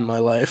a lot in my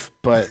life.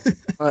 But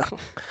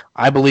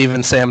I believe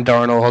in Sam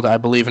Darnold. I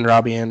believe in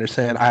Robbie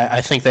Anderson.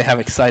 I think they have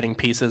exciting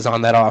pieces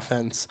on that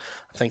offense.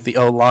 I think the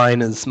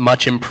O-line is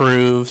much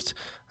improved.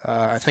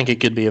 I think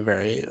it could be a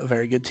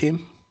very good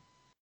team.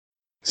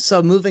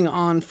 So moving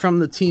on from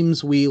the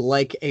teams we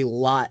like a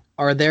lot,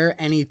 are there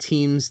any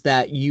teams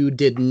that you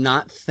did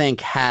not think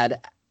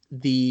had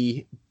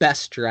the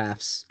best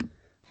drafts?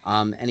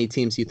 Any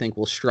teams you think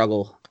will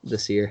struggle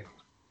this year?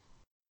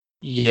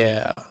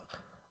 Yeah.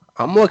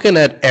 I'm looking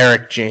at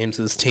Eric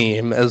James's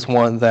team as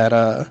one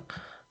that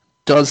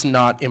does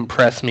not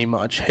impress me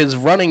much. His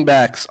running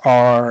backs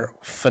are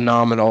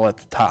phenomenal at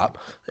the top.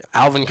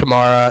 Alvin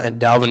Kamara and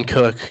Dalvin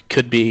Cook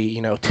could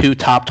be, two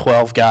top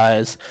 12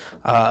 guys.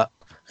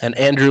 And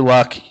Andrew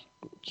Luck,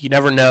 you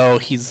never know.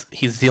 He's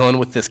dealing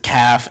with this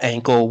calf,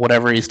 ankle,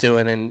 whatever he's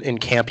doing in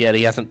camp yet.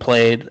 He hasn't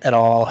played at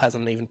all,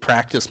 hasn't even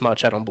practiced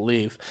much, I don't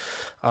believe.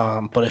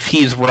 But if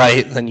he's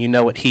right, then you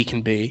know what he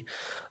can be.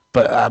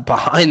 But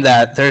behind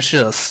that, there's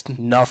just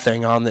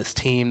nothing on this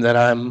team that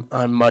I'm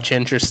much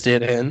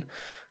interested in.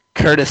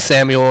 Curtis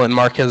Samuel and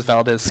Marquez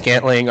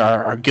Valdez-Scantling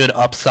are good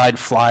upside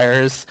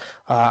flyers.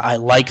 I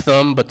like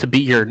them, but to be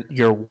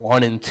your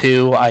 1 and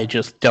 2, I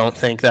just don't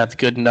think that's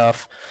good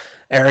enough.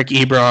 Eric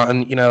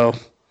Ebron,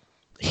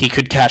 he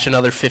could catch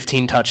another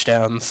 15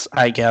 touchdowns,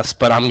 I guess,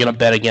 but I'm going to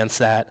bet against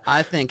that.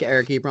 I think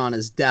Eric Ebron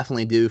is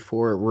definitely due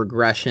for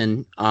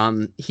regression.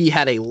 He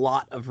had a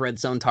lot of red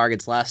zone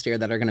targets last year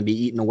that are going to be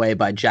eaten away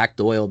by Jack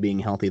Doyle being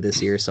healthy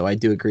this year, so I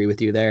do agree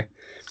with you there.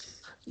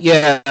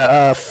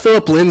 Yeah,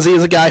 Philip Lindsay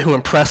is a guy who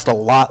impressed a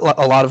lot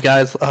of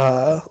guys,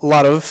 a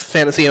lot of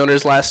fantasy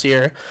owners last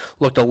year.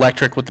 Looked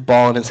electric with the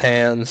ball in his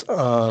hands.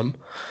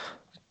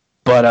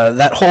 But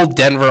that whole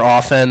Denver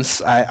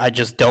offense, I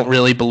just don't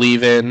really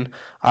believe in.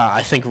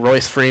 I think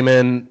Royce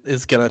Freeman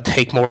is going to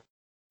take more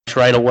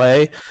right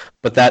away,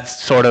 but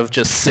that's sort of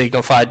just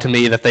signified to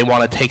me that they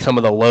want to take some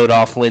of the load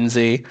off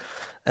Lindsay.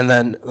 And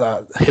then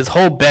his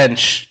whole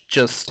bench,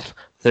 just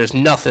there's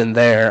nothing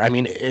there. I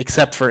mean,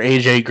 except for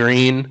A.J.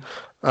 Green,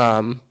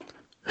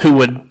 who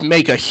would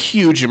make a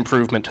huge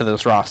improvement to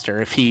this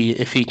roster if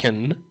he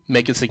can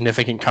make a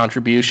significant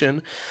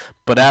contribution.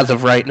 But as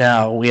of right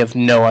now, we have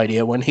no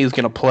idea when he's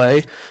going to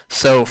play.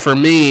 So for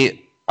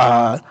me,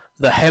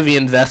 the heavy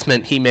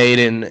investment he made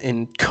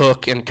in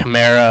Cook and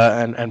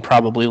Kamara and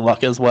probably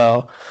Luck as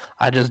well,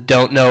 I just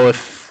don't know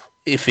if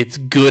it's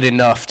good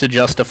enough to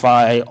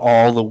justify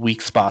all the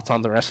weak spots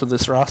on the rest of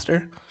this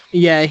roster.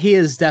 Yeah, he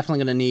is definitely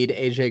going to need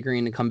A.J.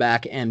 Green to come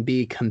back and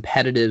be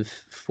competitive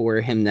for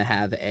him to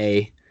have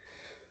a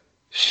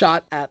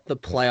shot at the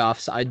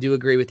playoffs. I do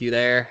agree with you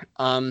there.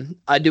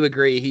 I do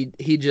agree.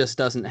 He just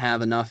doesn't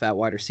have enough at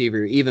wide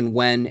receiver. Even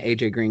when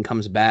A.J. Green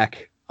comes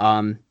back,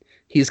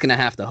 he's going to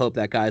have to hope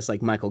that guys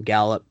like Michael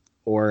Gallup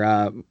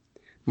or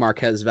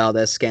Marquez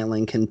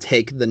Valdez-Scantling can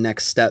take the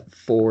next step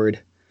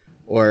forward,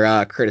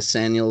 or Curtis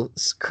Samuel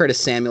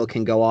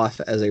can go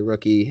off as a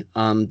rookie.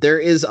 There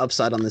is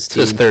upside on this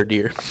team. It's his third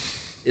year.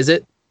 Is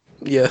it?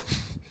 Yeah.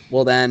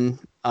 Well, then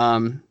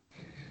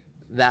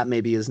that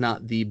maybe is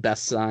not the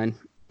best sign.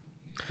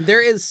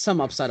 There is some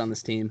upside on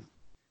this team,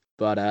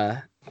 but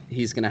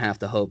he's going to have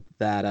to hope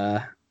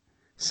that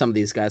some of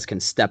these guys can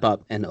step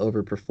up and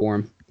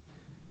overperform.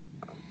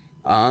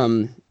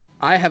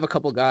 I have a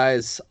couple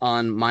guys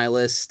on my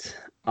list.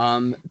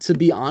 To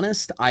be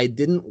honest, I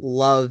didn't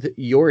love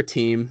your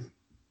team.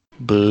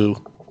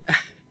 Boo.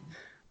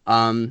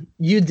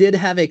 You did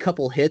have a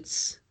couple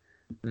hits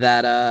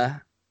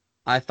that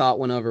I thought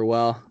went over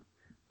well.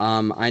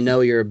 I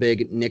know you're a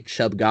big Nick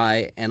Chubb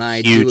guy, and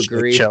I do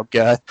agree. Nick Chubb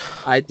guy.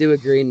 I do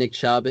agree Nick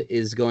Chubb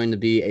is going to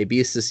be a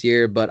beast this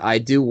year, but I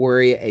do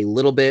worry a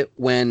little bit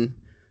when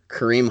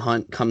Kareem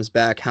Hunt comes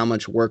back, how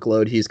much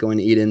workload he's going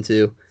to eat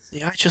into.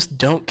 Yeah, I just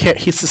don't care.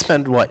 He's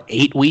suspended,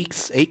 8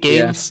 weeks? 8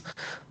 games? Yeah.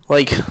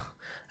 Like,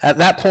 at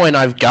that point,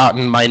 I've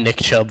gotten my Nick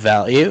Chubb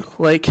value.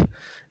 Like,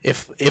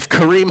 if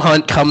Kareem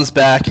Hunt comes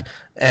back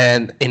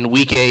and in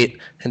week 8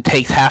 and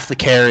takes half the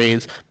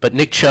carries, but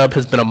Nick Chubb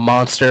has been a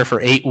monster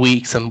for 8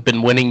 weeks and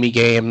been winning me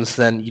games,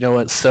 then you know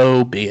what?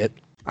 So be it.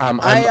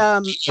 I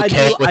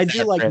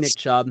do like Nick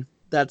Chubb.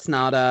 That's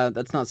not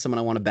someone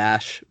I want to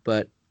bash,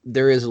 but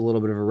there is a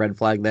little bit of a red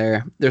flag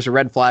there. There's a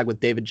red flag with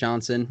David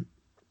Johnson.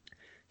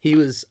 He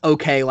was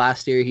okay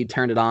last year. He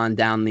turned it on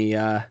down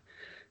the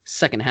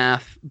second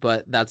half,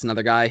 but that's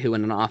another guy who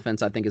in an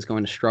offense I think is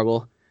going to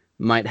struggle.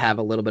 Might have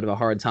a little bit of a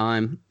hard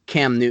time.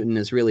 Cam Newton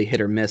is really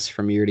hit or miss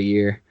from year to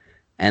year.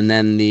 And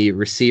then the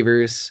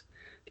receivers,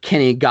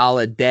 Kenny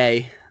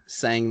Galladay,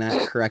 saying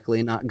that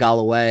correctly, not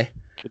Galloway.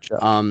 Good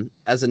job.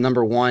 As a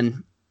number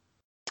one,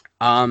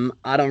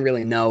 I don't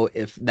really know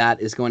if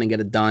that is going to get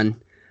it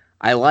done.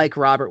 I like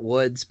Robert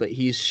Woods, but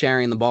he's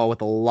sharing the ball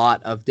with a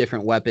lot of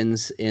different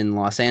weapons in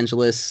Los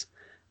Angeles.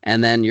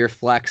 And then your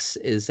flex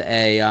is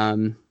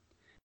a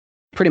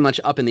pretty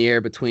much up in the air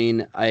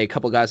between a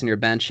couple guys on your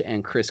bench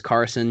and Chris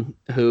Carson,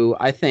 who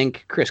I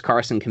think Chris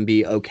Carson can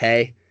be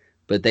okay,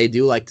 but they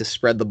do like to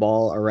spread the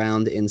ball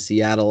around in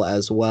Seattle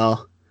as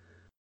well.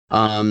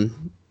 It's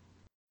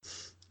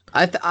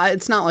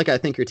not like I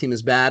think your team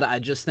is bad. I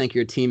just think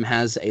your team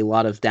has a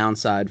lot of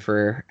downside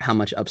for how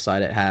much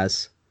upside it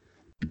has.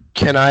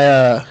 Can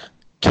I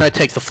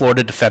take the floor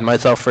to defend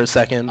myself for a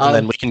second, and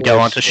then we can go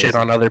on to shit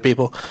on other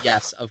people?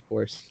 Yes, of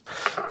course.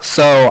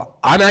 So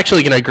I'm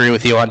actually going to agree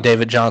with you on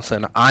David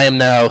Johnson. I am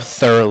now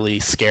thoroughly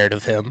scared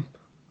of him.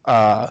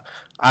 I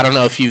don't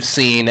know if you've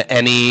seen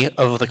any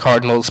of the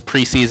Cardinals'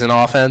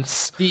 preseason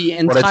offense. The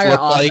entire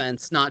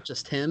offense, not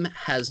just him,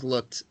 has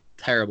looked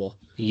terrible.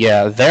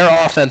 Yeah,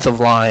 their offensive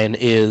line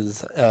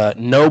is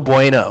no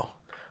bueno.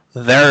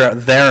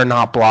 They're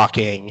not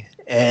blocking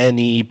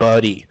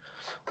anybody.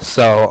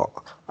 So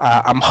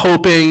I'm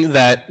hoping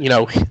that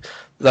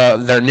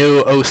their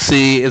new OC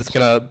is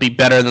going to be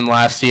better than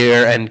last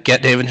year and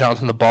get David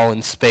Johnson the ball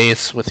in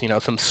space with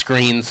some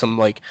screens, some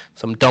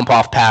dump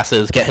off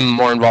passes, get him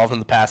more involved in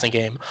the passing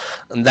game,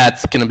 and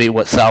that's going to be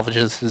what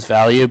salvages his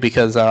value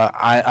because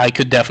I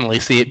could definitely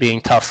see it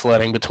being tough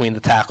sledding between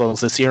the tackles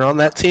this year on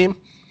that team.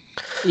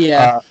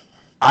 Yeah.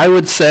 I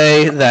would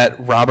say that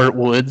Robert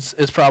Woods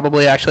is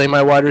probably actually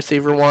my wide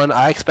receiver one.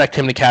 I expect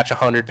him to catch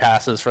 100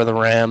 passes for the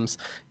Rams.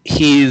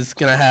 He's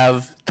going to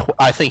have,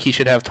 I think he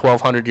should have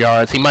 1,200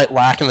 yards. He might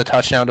lack in the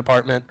touchdown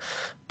department,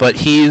 but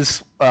he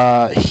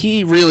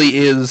really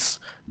is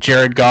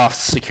Jared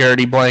Goff's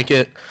security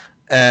blanket,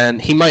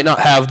 and he might not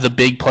have the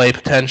big play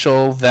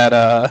potential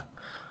that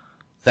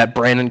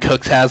Brandon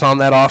Cooks has on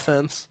that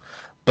offense.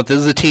 But this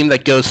is a team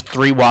that goes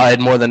 3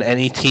 wide more than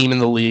any team in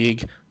the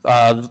league.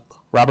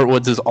 Robert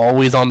Woods is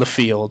always on the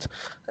field,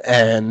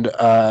 and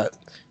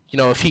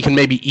if he can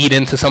maybe eat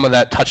into some of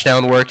that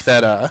touchdown work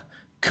that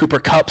Cooper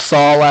Kupp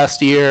saw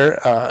last year,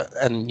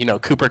 and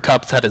Cooper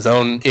Kupp's had his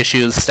own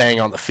issues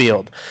staying on the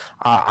field.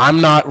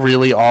 I'm not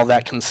really all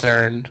that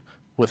concerned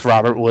with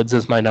Robert Woods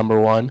as my number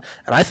one,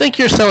 and I think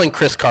you're selling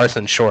Chris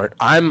Carson short.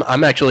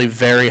 I'm actually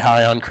very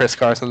high on Chris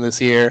Carson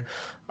this year.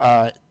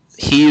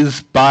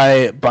 He's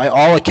by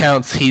all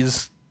accounts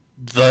he's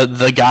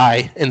the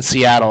guy in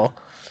Seattle.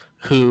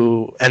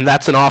 And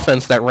that's an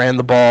offense that ran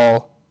the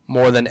ball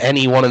more than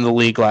anyone in the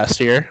league last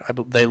year.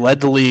 They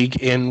led the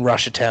league in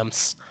rush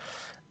attempts,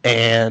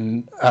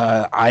 and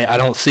I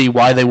don't see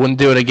why they wouldn't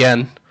do it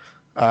again.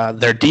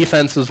 Their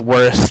defense is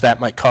worse.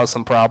 That might cause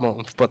some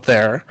problems, but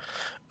their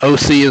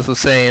OC is the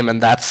same, and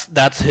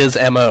that's his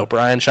MO.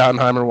 Brian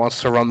Schottenheimer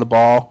wants to run the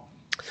ball,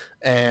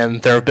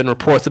 and there have been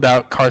reports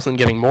about Carson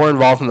getting more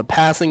involved in the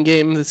passing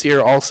game this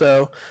year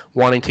also,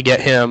 wanting to get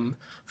him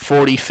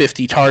 40,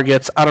 50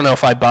 targets. I don't know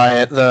if I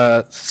buy it.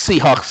 The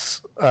Seahawks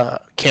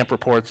camp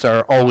reports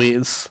are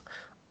always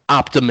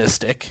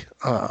optimistic.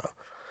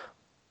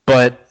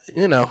 But,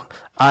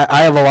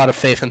 I have a lot of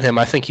faith in him.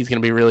 I think he's going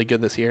to be really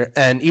good this year.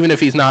 And even if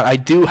he's not, I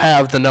do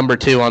have the number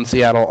 2 on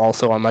Seattle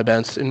also on my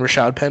bench in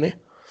Rashad Penny.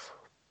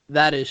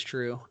 That is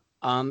true.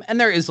 And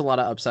there is a lot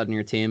of upside in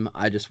your team.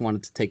 I just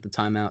wanted to take the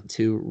time out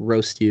to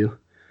roast you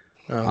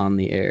on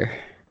the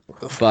air.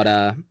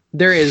 But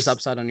there is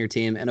upside on your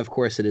team, and of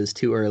course it is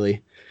too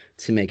early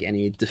to make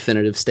any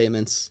definitive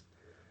statements.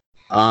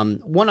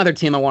 One other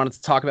team I wanted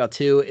to talk about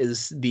too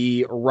is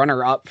the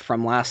runner-up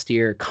from last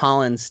year,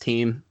 Colin's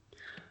team.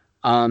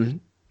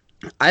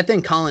 I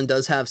think Colin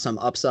does have some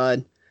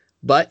upside.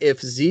 But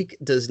if Zeke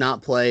does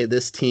not play,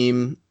 this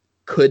team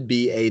could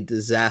be a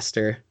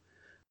disaster.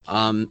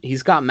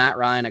 He's got Matt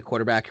Ryan at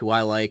quarterback, who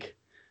I like,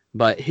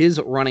 but his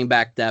running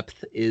back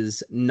depth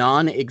is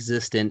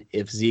non-existent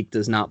if Zeke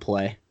does not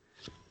play.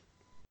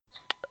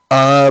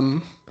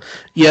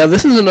 Yeah,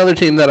 this is another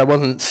team that I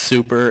wasn't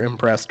super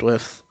impressed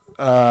with.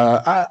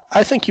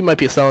 I think you might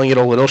be selling it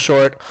a little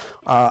short.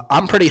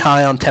 I'm pretty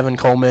high on Tevin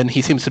Coleman.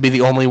 He seems to be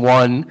the only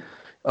one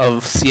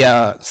of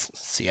San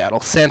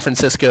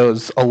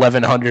Francisco's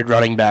 1,100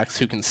 running backs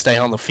who can stay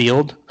on the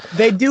field.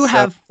 They do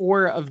have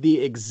 4 of the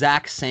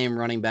exact same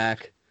running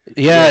back.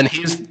 Yeah, and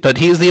he's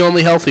the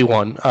only healthy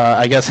one.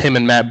 I guess him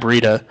and Matt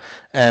Breida,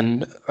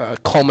 and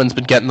Coleman's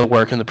been getting the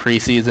work in the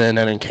preseason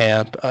and in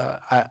camp.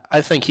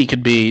 I think he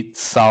could be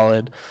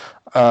solid.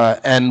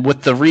 And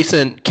with the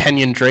recent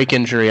Kenyon Drake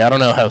injury, I don't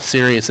know how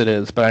serious it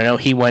is, but I know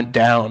he went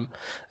down.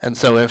 And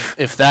so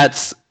if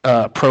that's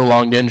a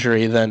prolonged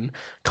injury, then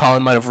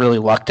Colin might have really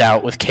lucked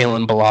out with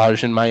Kalen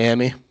Ballage in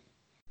Miami.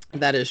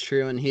 That is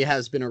true, and he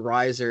has been a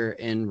riser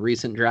in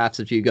recent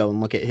drafts. If you go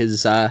and look at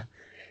his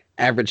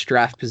average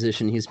draft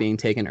position, he's being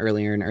taken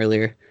earlier and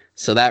earlier.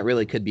 So that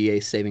really could be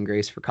a saving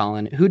grace for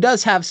Colin, who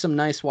does have some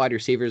nice wide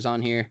receivers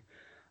on here,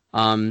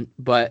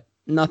 but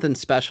nothing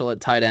special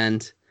at tight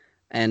end.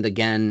 And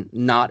again,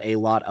 not a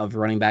lot of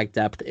running back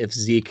depth if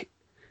Zeke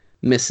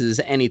misses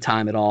any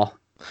time at all.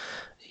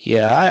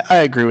 Yeah, I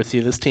agree with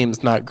you. This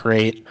team's not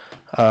great.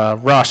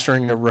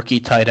 Rostering a rookie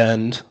tight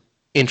end,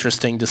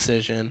 interesting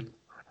decision.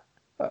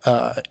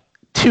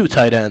 2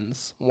 tight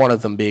ends, one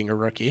of them being a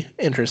rookie,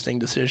 interesting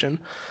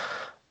decision.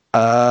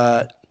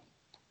 I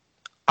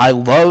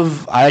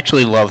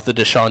actually love the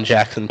Deshaun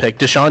Jackson pick.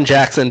 Deshaun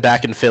Jackson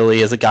back in Philly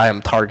is a guy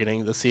I'm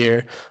targeting this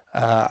year.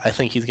 I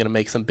think he's going to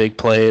make some big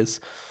plays.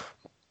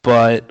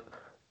 But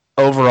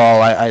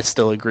overall, I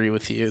still agree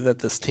with you that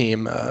this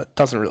team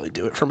doesn't really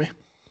do it for me.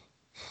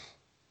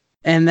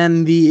 And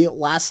then the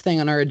last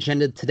thing on our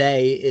agenda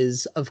today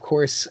is, of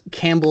course,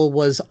 Campbell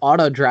was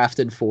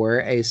auto-drafted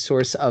for, a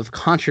source of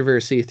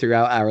controversy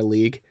throughout our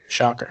league.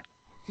 Shocker.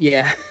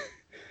 Yeah.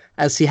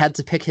 As he had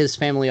to pick his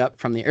family up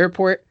from the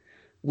airport.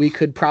 We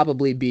could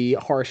probably be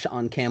harsh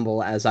on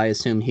Campbell, as I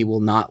assume he will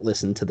not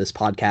listen to this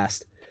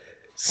podcast.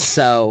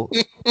 So,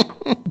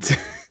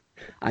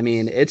 I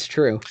mean, it's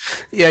true.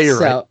 Yeah, you're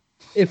right. So,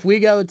 if we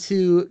go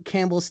to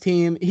Campbell's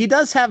team, he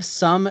does have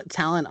some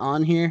talent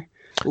on here.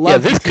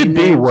 Love this could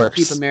be worse.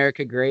 Keep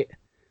America great.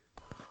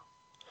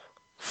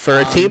 For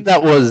a team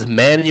that was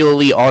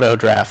manually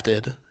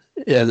auto-drafted,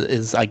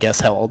 is I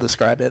guess how I'll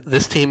describe it,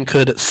 this team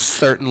could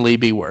certainly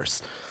be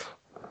worse.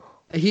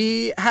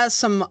 He has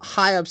some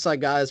high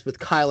upside guys with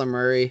Kyler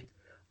Murray,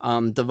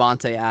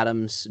 Devontae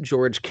Adams,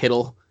 George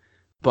Kittle,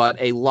 but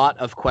a lot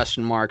of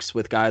question marks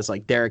with guys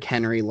like Derrick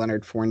Henry,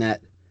 Leonard Fournette,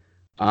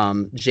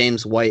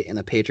 James White in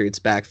a Patriots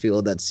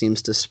backfield that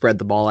seems to spread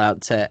the ball out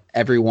to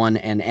everyone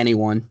and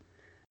anyone.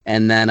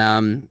 And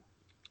then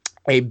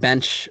a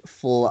bench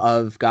full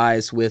of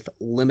guys with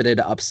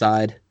limited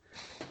upside.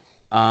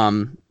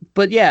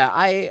 But yeah,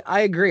 I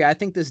agree. I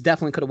think this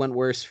definitely could have went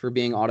worse for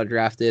being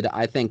auto-drafted.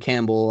 I think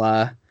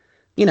Campbell,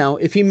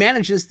 if he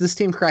manages this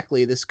team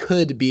correctly, this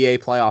could be a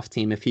playoff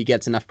team if he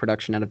gets enough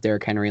production out of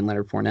Derrick Henry and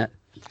Leonard Fournette.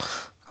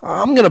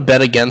 I'm going to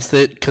bet against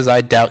it because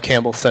I doubt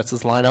Campbell sets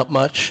his lineup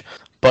much.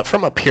 But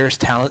from a pure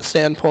talent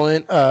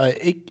standpoint,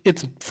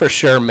 it's for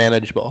sure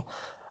manageable.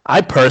 I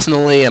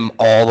personally am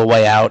all the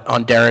way out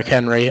on Derrick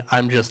Henry.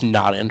 I'm just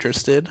not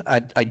interested. I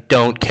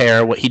don't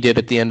care what he did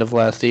at the end of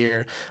last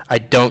year. I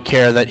don't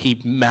care that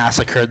he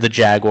massacred the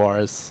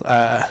Jaguars.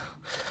 I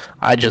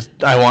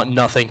want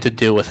nothing to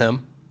do with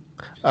him.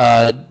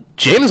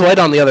 James White,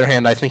 on the other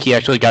hand, I think he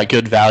actually got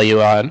good value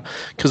on,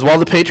 because while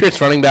the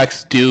Patriots running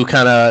backs do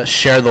kind of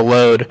share the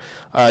load,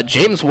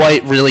 James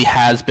White really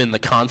has been the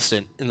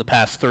constant in the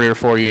past 3 or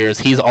 4 years.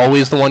 He's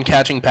always the one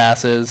catching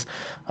passes.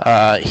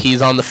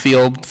 He's on the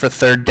field for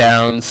third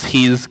downs.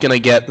 He's going to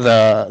get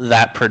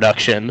that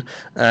production,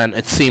 and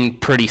it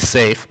seemed pretty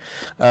safe.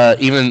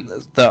 Even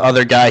the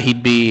other guy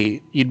you'd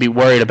be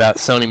worried about,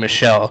 Sony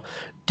Michel,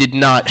 did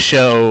not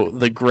show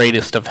the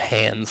greatest of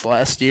hands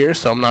last year,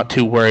 so I'm not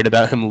too worried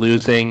about him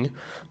losing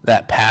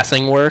that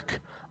passing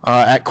work.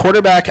 At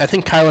quarterback, I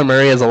think Kyler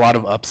Murray has a lot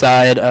of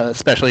upside,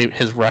 especially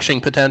his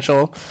rushing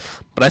potential.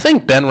 But I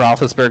think Ben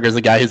Roethlisberger is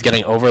a guy who's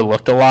getting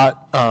overlooked a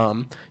lot.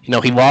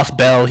 He lost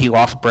Bell, he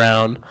lost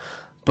Brown,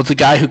 but the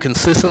guy who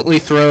consistently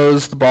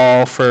throws the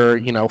ball for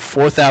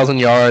 4,000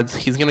 yards,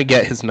 he's going to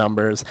get his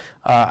numbers.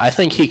 I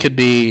think he could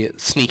be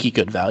sneaky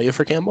good value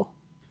for Campbell.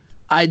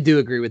 I do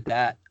agree with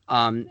that.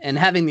 And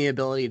having the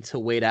ability to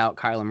wait out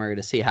Kyler Murray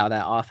to see how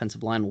that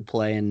offensive line will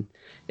play, and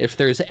if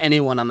there's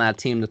anyone on that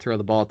team to throw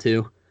the ball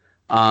to,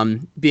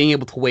 being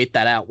able to wait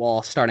that out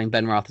while starting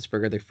Ben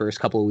Roethlisberger the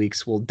first couple of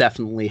weeks will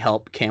definitely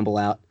help Campbell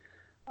out.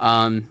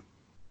 I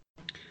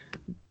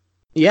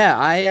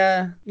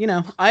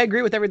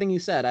agree with everything you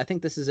said. I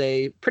think this is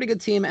a pretty good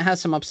team. It has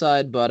some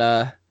upside,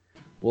 but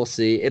we'll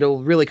see.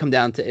 It'll really come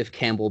down to if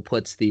Campbell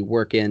puts the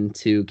work in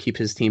to keep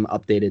his team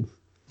updated.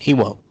 He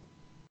won't.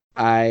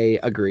 I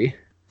agree.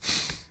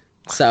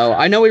 So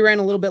I know we ran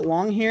a little bit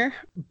long here,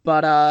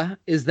 but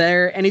is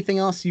there anything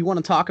else you want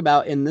to talk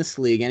about in this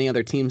league? Any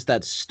other teams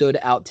that stood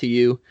out to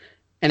you?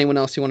 Anyone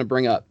else you want to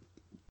bring up?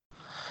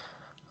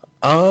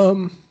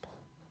 I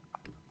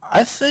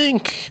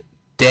think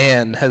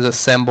Dan has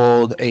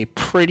assembled a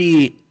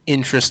pretty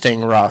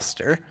interesting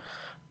roster.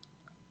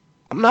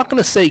 I'm not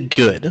going to say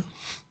good,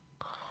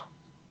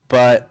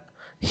 but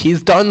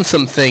he's done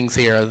some things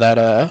here that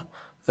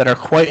are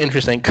quite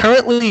interesting.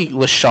 Currently,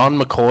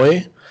 LaShawn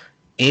McCoy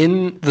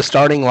in the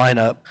starting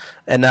lineup,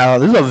 and now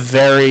this is a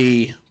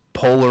very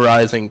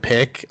polarizing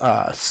pick.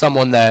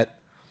 Someone that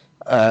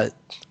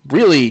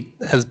really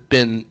has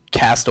been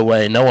cast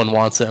away. No one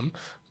wants him,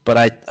 but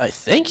I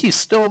think he's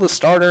still the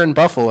starter in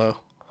Buffalo.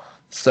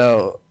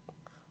 So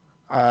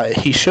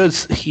he should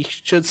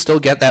still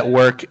get that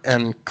work,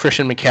 and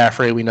Christian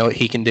McCaffrey, we know what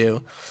he can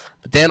do.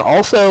 But then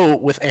also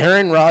with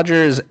Aaron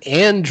Rodgers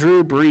and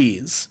Drew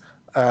Brees,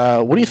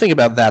 what do you think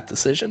about that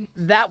decision?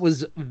 That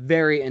was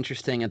very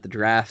interesting at the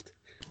draft.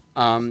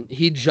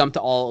 He jumped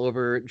all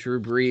over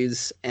Drew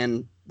Brees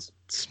and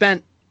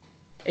spent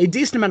a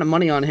decent amount of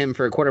money on him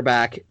for a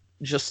quarterback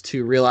just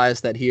to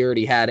realize that he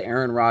already had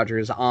Aaron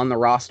Rodgers on the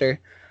roster.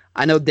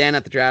 I know Dan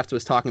at the draft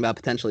was talking about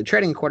potentially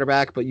trading a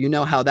quarterback, but you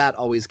know how that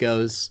always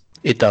goes.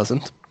 It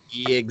doesn't.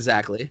 Yeah,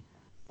 exactly.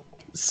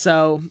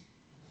 So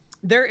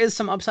there is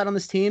some upside on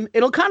this team.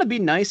 It'll kind of be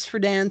nice for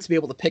Dan to be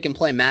able to pick and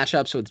play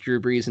matchups with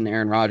Drew Brees and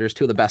Aaron Rodgers,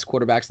 two of the best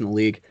quarterbacks in the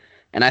league.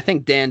 And I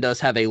think Dan does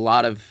have a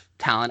lot of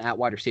talent at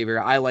wide receiver.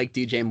 I like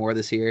DJ Moore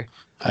this year.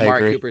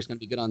 Mark Cooper is going to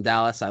be good on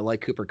Dallas. I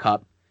like Cooper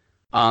Kupp.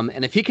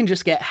 And if he can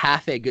just get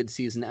half a good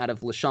season out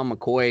of LaShawn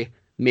McCoy,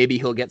 maybe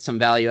he'll get some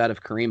value out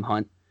of Kareem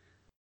Hunt.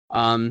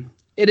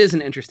 It is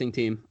an interesting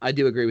team. I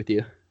do agree with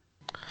you.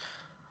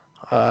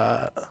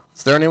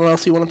 Is there anyone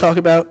else you want to talk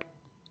about?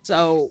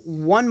 So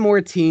one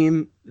more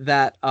team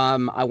that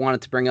I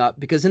wanted to bring up,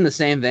 because in the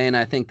same vein,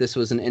 I think this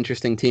was an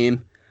interesting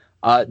team.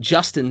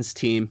 Justin's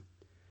team.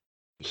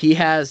 He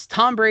has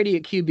Tom Brady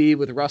at QB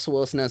with Russell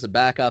Wilson as a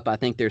backup. I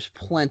think there's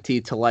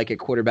plenty to like at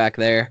quarterback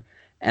there.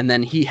 And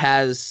then he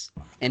has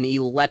an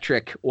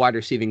electric wide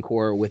receiving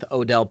core with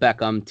Odell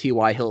Beckham,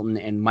 T.Y. Hilton,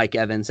 and Mike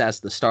Evans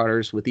as the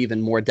starters, with even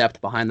more depth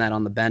behind that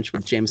on the bench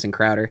with Jamison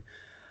Crowder.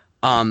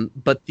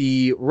 But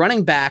the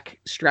running back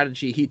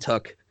strategy he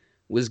took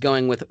was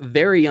going with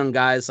very young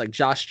guys like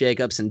Josh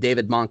Jacobs and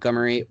David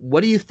Montgomery.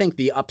 What do you think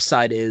the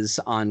upside is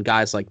on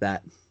guys like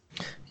that?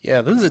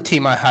 Yeah, this is a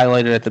team I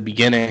highlighted at the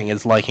beginning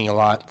as liking a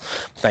lot.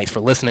 Thanks for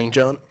listening,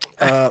 Joan.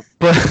 But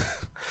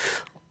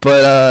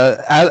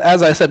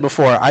as I said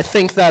before, I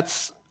think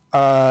that's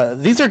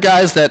these are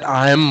guys that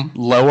I'm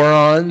lower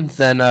on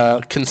than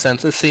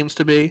consensus seems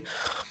to be.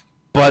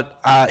 But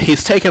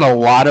he's taken a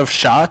lot of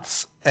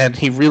shots, and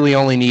he really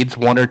only needs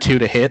one or two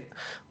to hit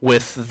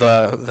with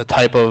the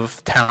type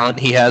of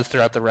talent he has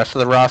throughout the rest of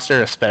the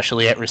roster,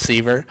 especially at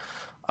receiver.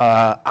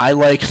 I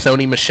like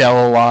Sony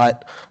Michel a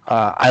lot.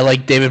 I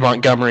like David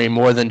Montgomery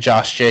more than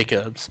Josh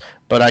Jacobs,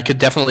 but I could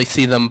definitely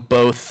see them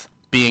both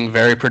being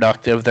very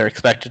productive. They're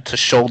expected to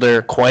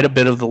shoulder quite a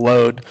bit of the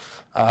load,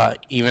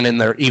 even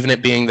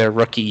it being their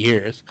rookie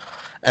years.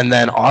 And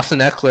then Austin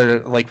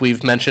Eckler, like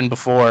we've mentioned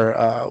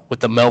before, with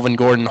the Melvin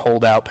Gordon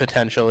holdout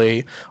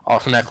potentially,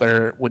 Austin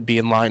Eckler would be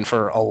in line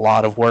for a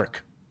lot of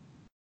work.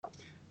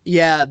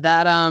 Yeah,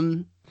 that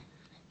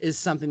is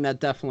something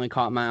that definitely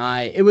caught my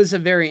eye. It was a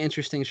very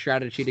interesting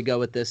strategy to go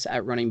with this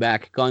at running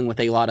back, going with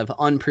a lot of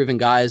unproven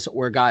guys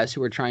or guys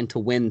who are trying to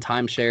win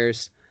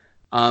timeshares.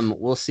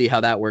 We'll see how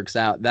that works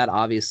out. That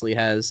obviously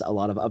has a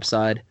lot of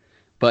upside,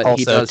 but also,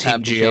 he does Team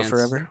have Gio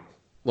forever.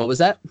 What was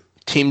that?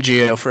 Team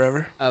Gio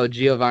forever. Oh,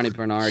 Giovanni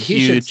Bernard. He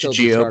Huge should still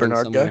Gio be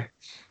Bernard somewhere.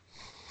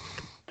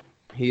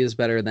 He is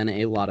better than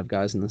a lot of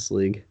guys in this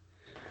league.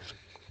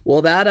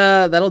 Well,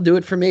 that'll do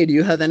it for me. Do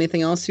you have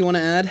anything else you want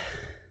to add?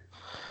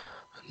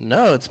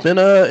 No, it's been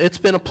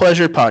a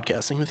pleasure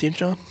podcasting with you,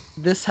 John.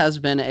 This has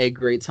been a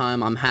great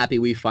time. I'm happy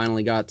we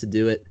finally got to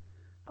do it.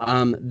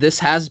 This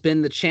has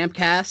been the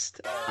ChampCast.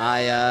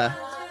 I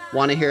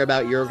want to hear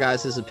about your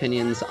guys'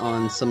 opinions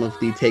on some of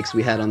the takes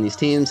we had on these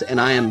teams,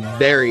 and I am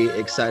very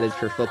excited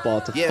for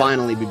football to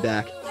finally be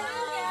back.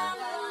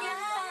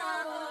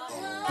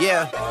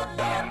 Yeah,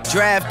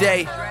 draft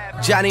day,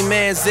 Johnny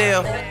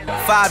Manziel.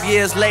 5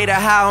 years later,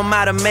 how am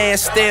I the man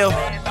still?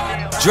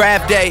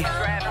 Draft day,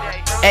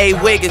 A.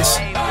 Wiggins.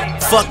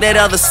 Fuck that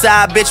other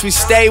side, bitch, we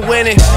stay winning.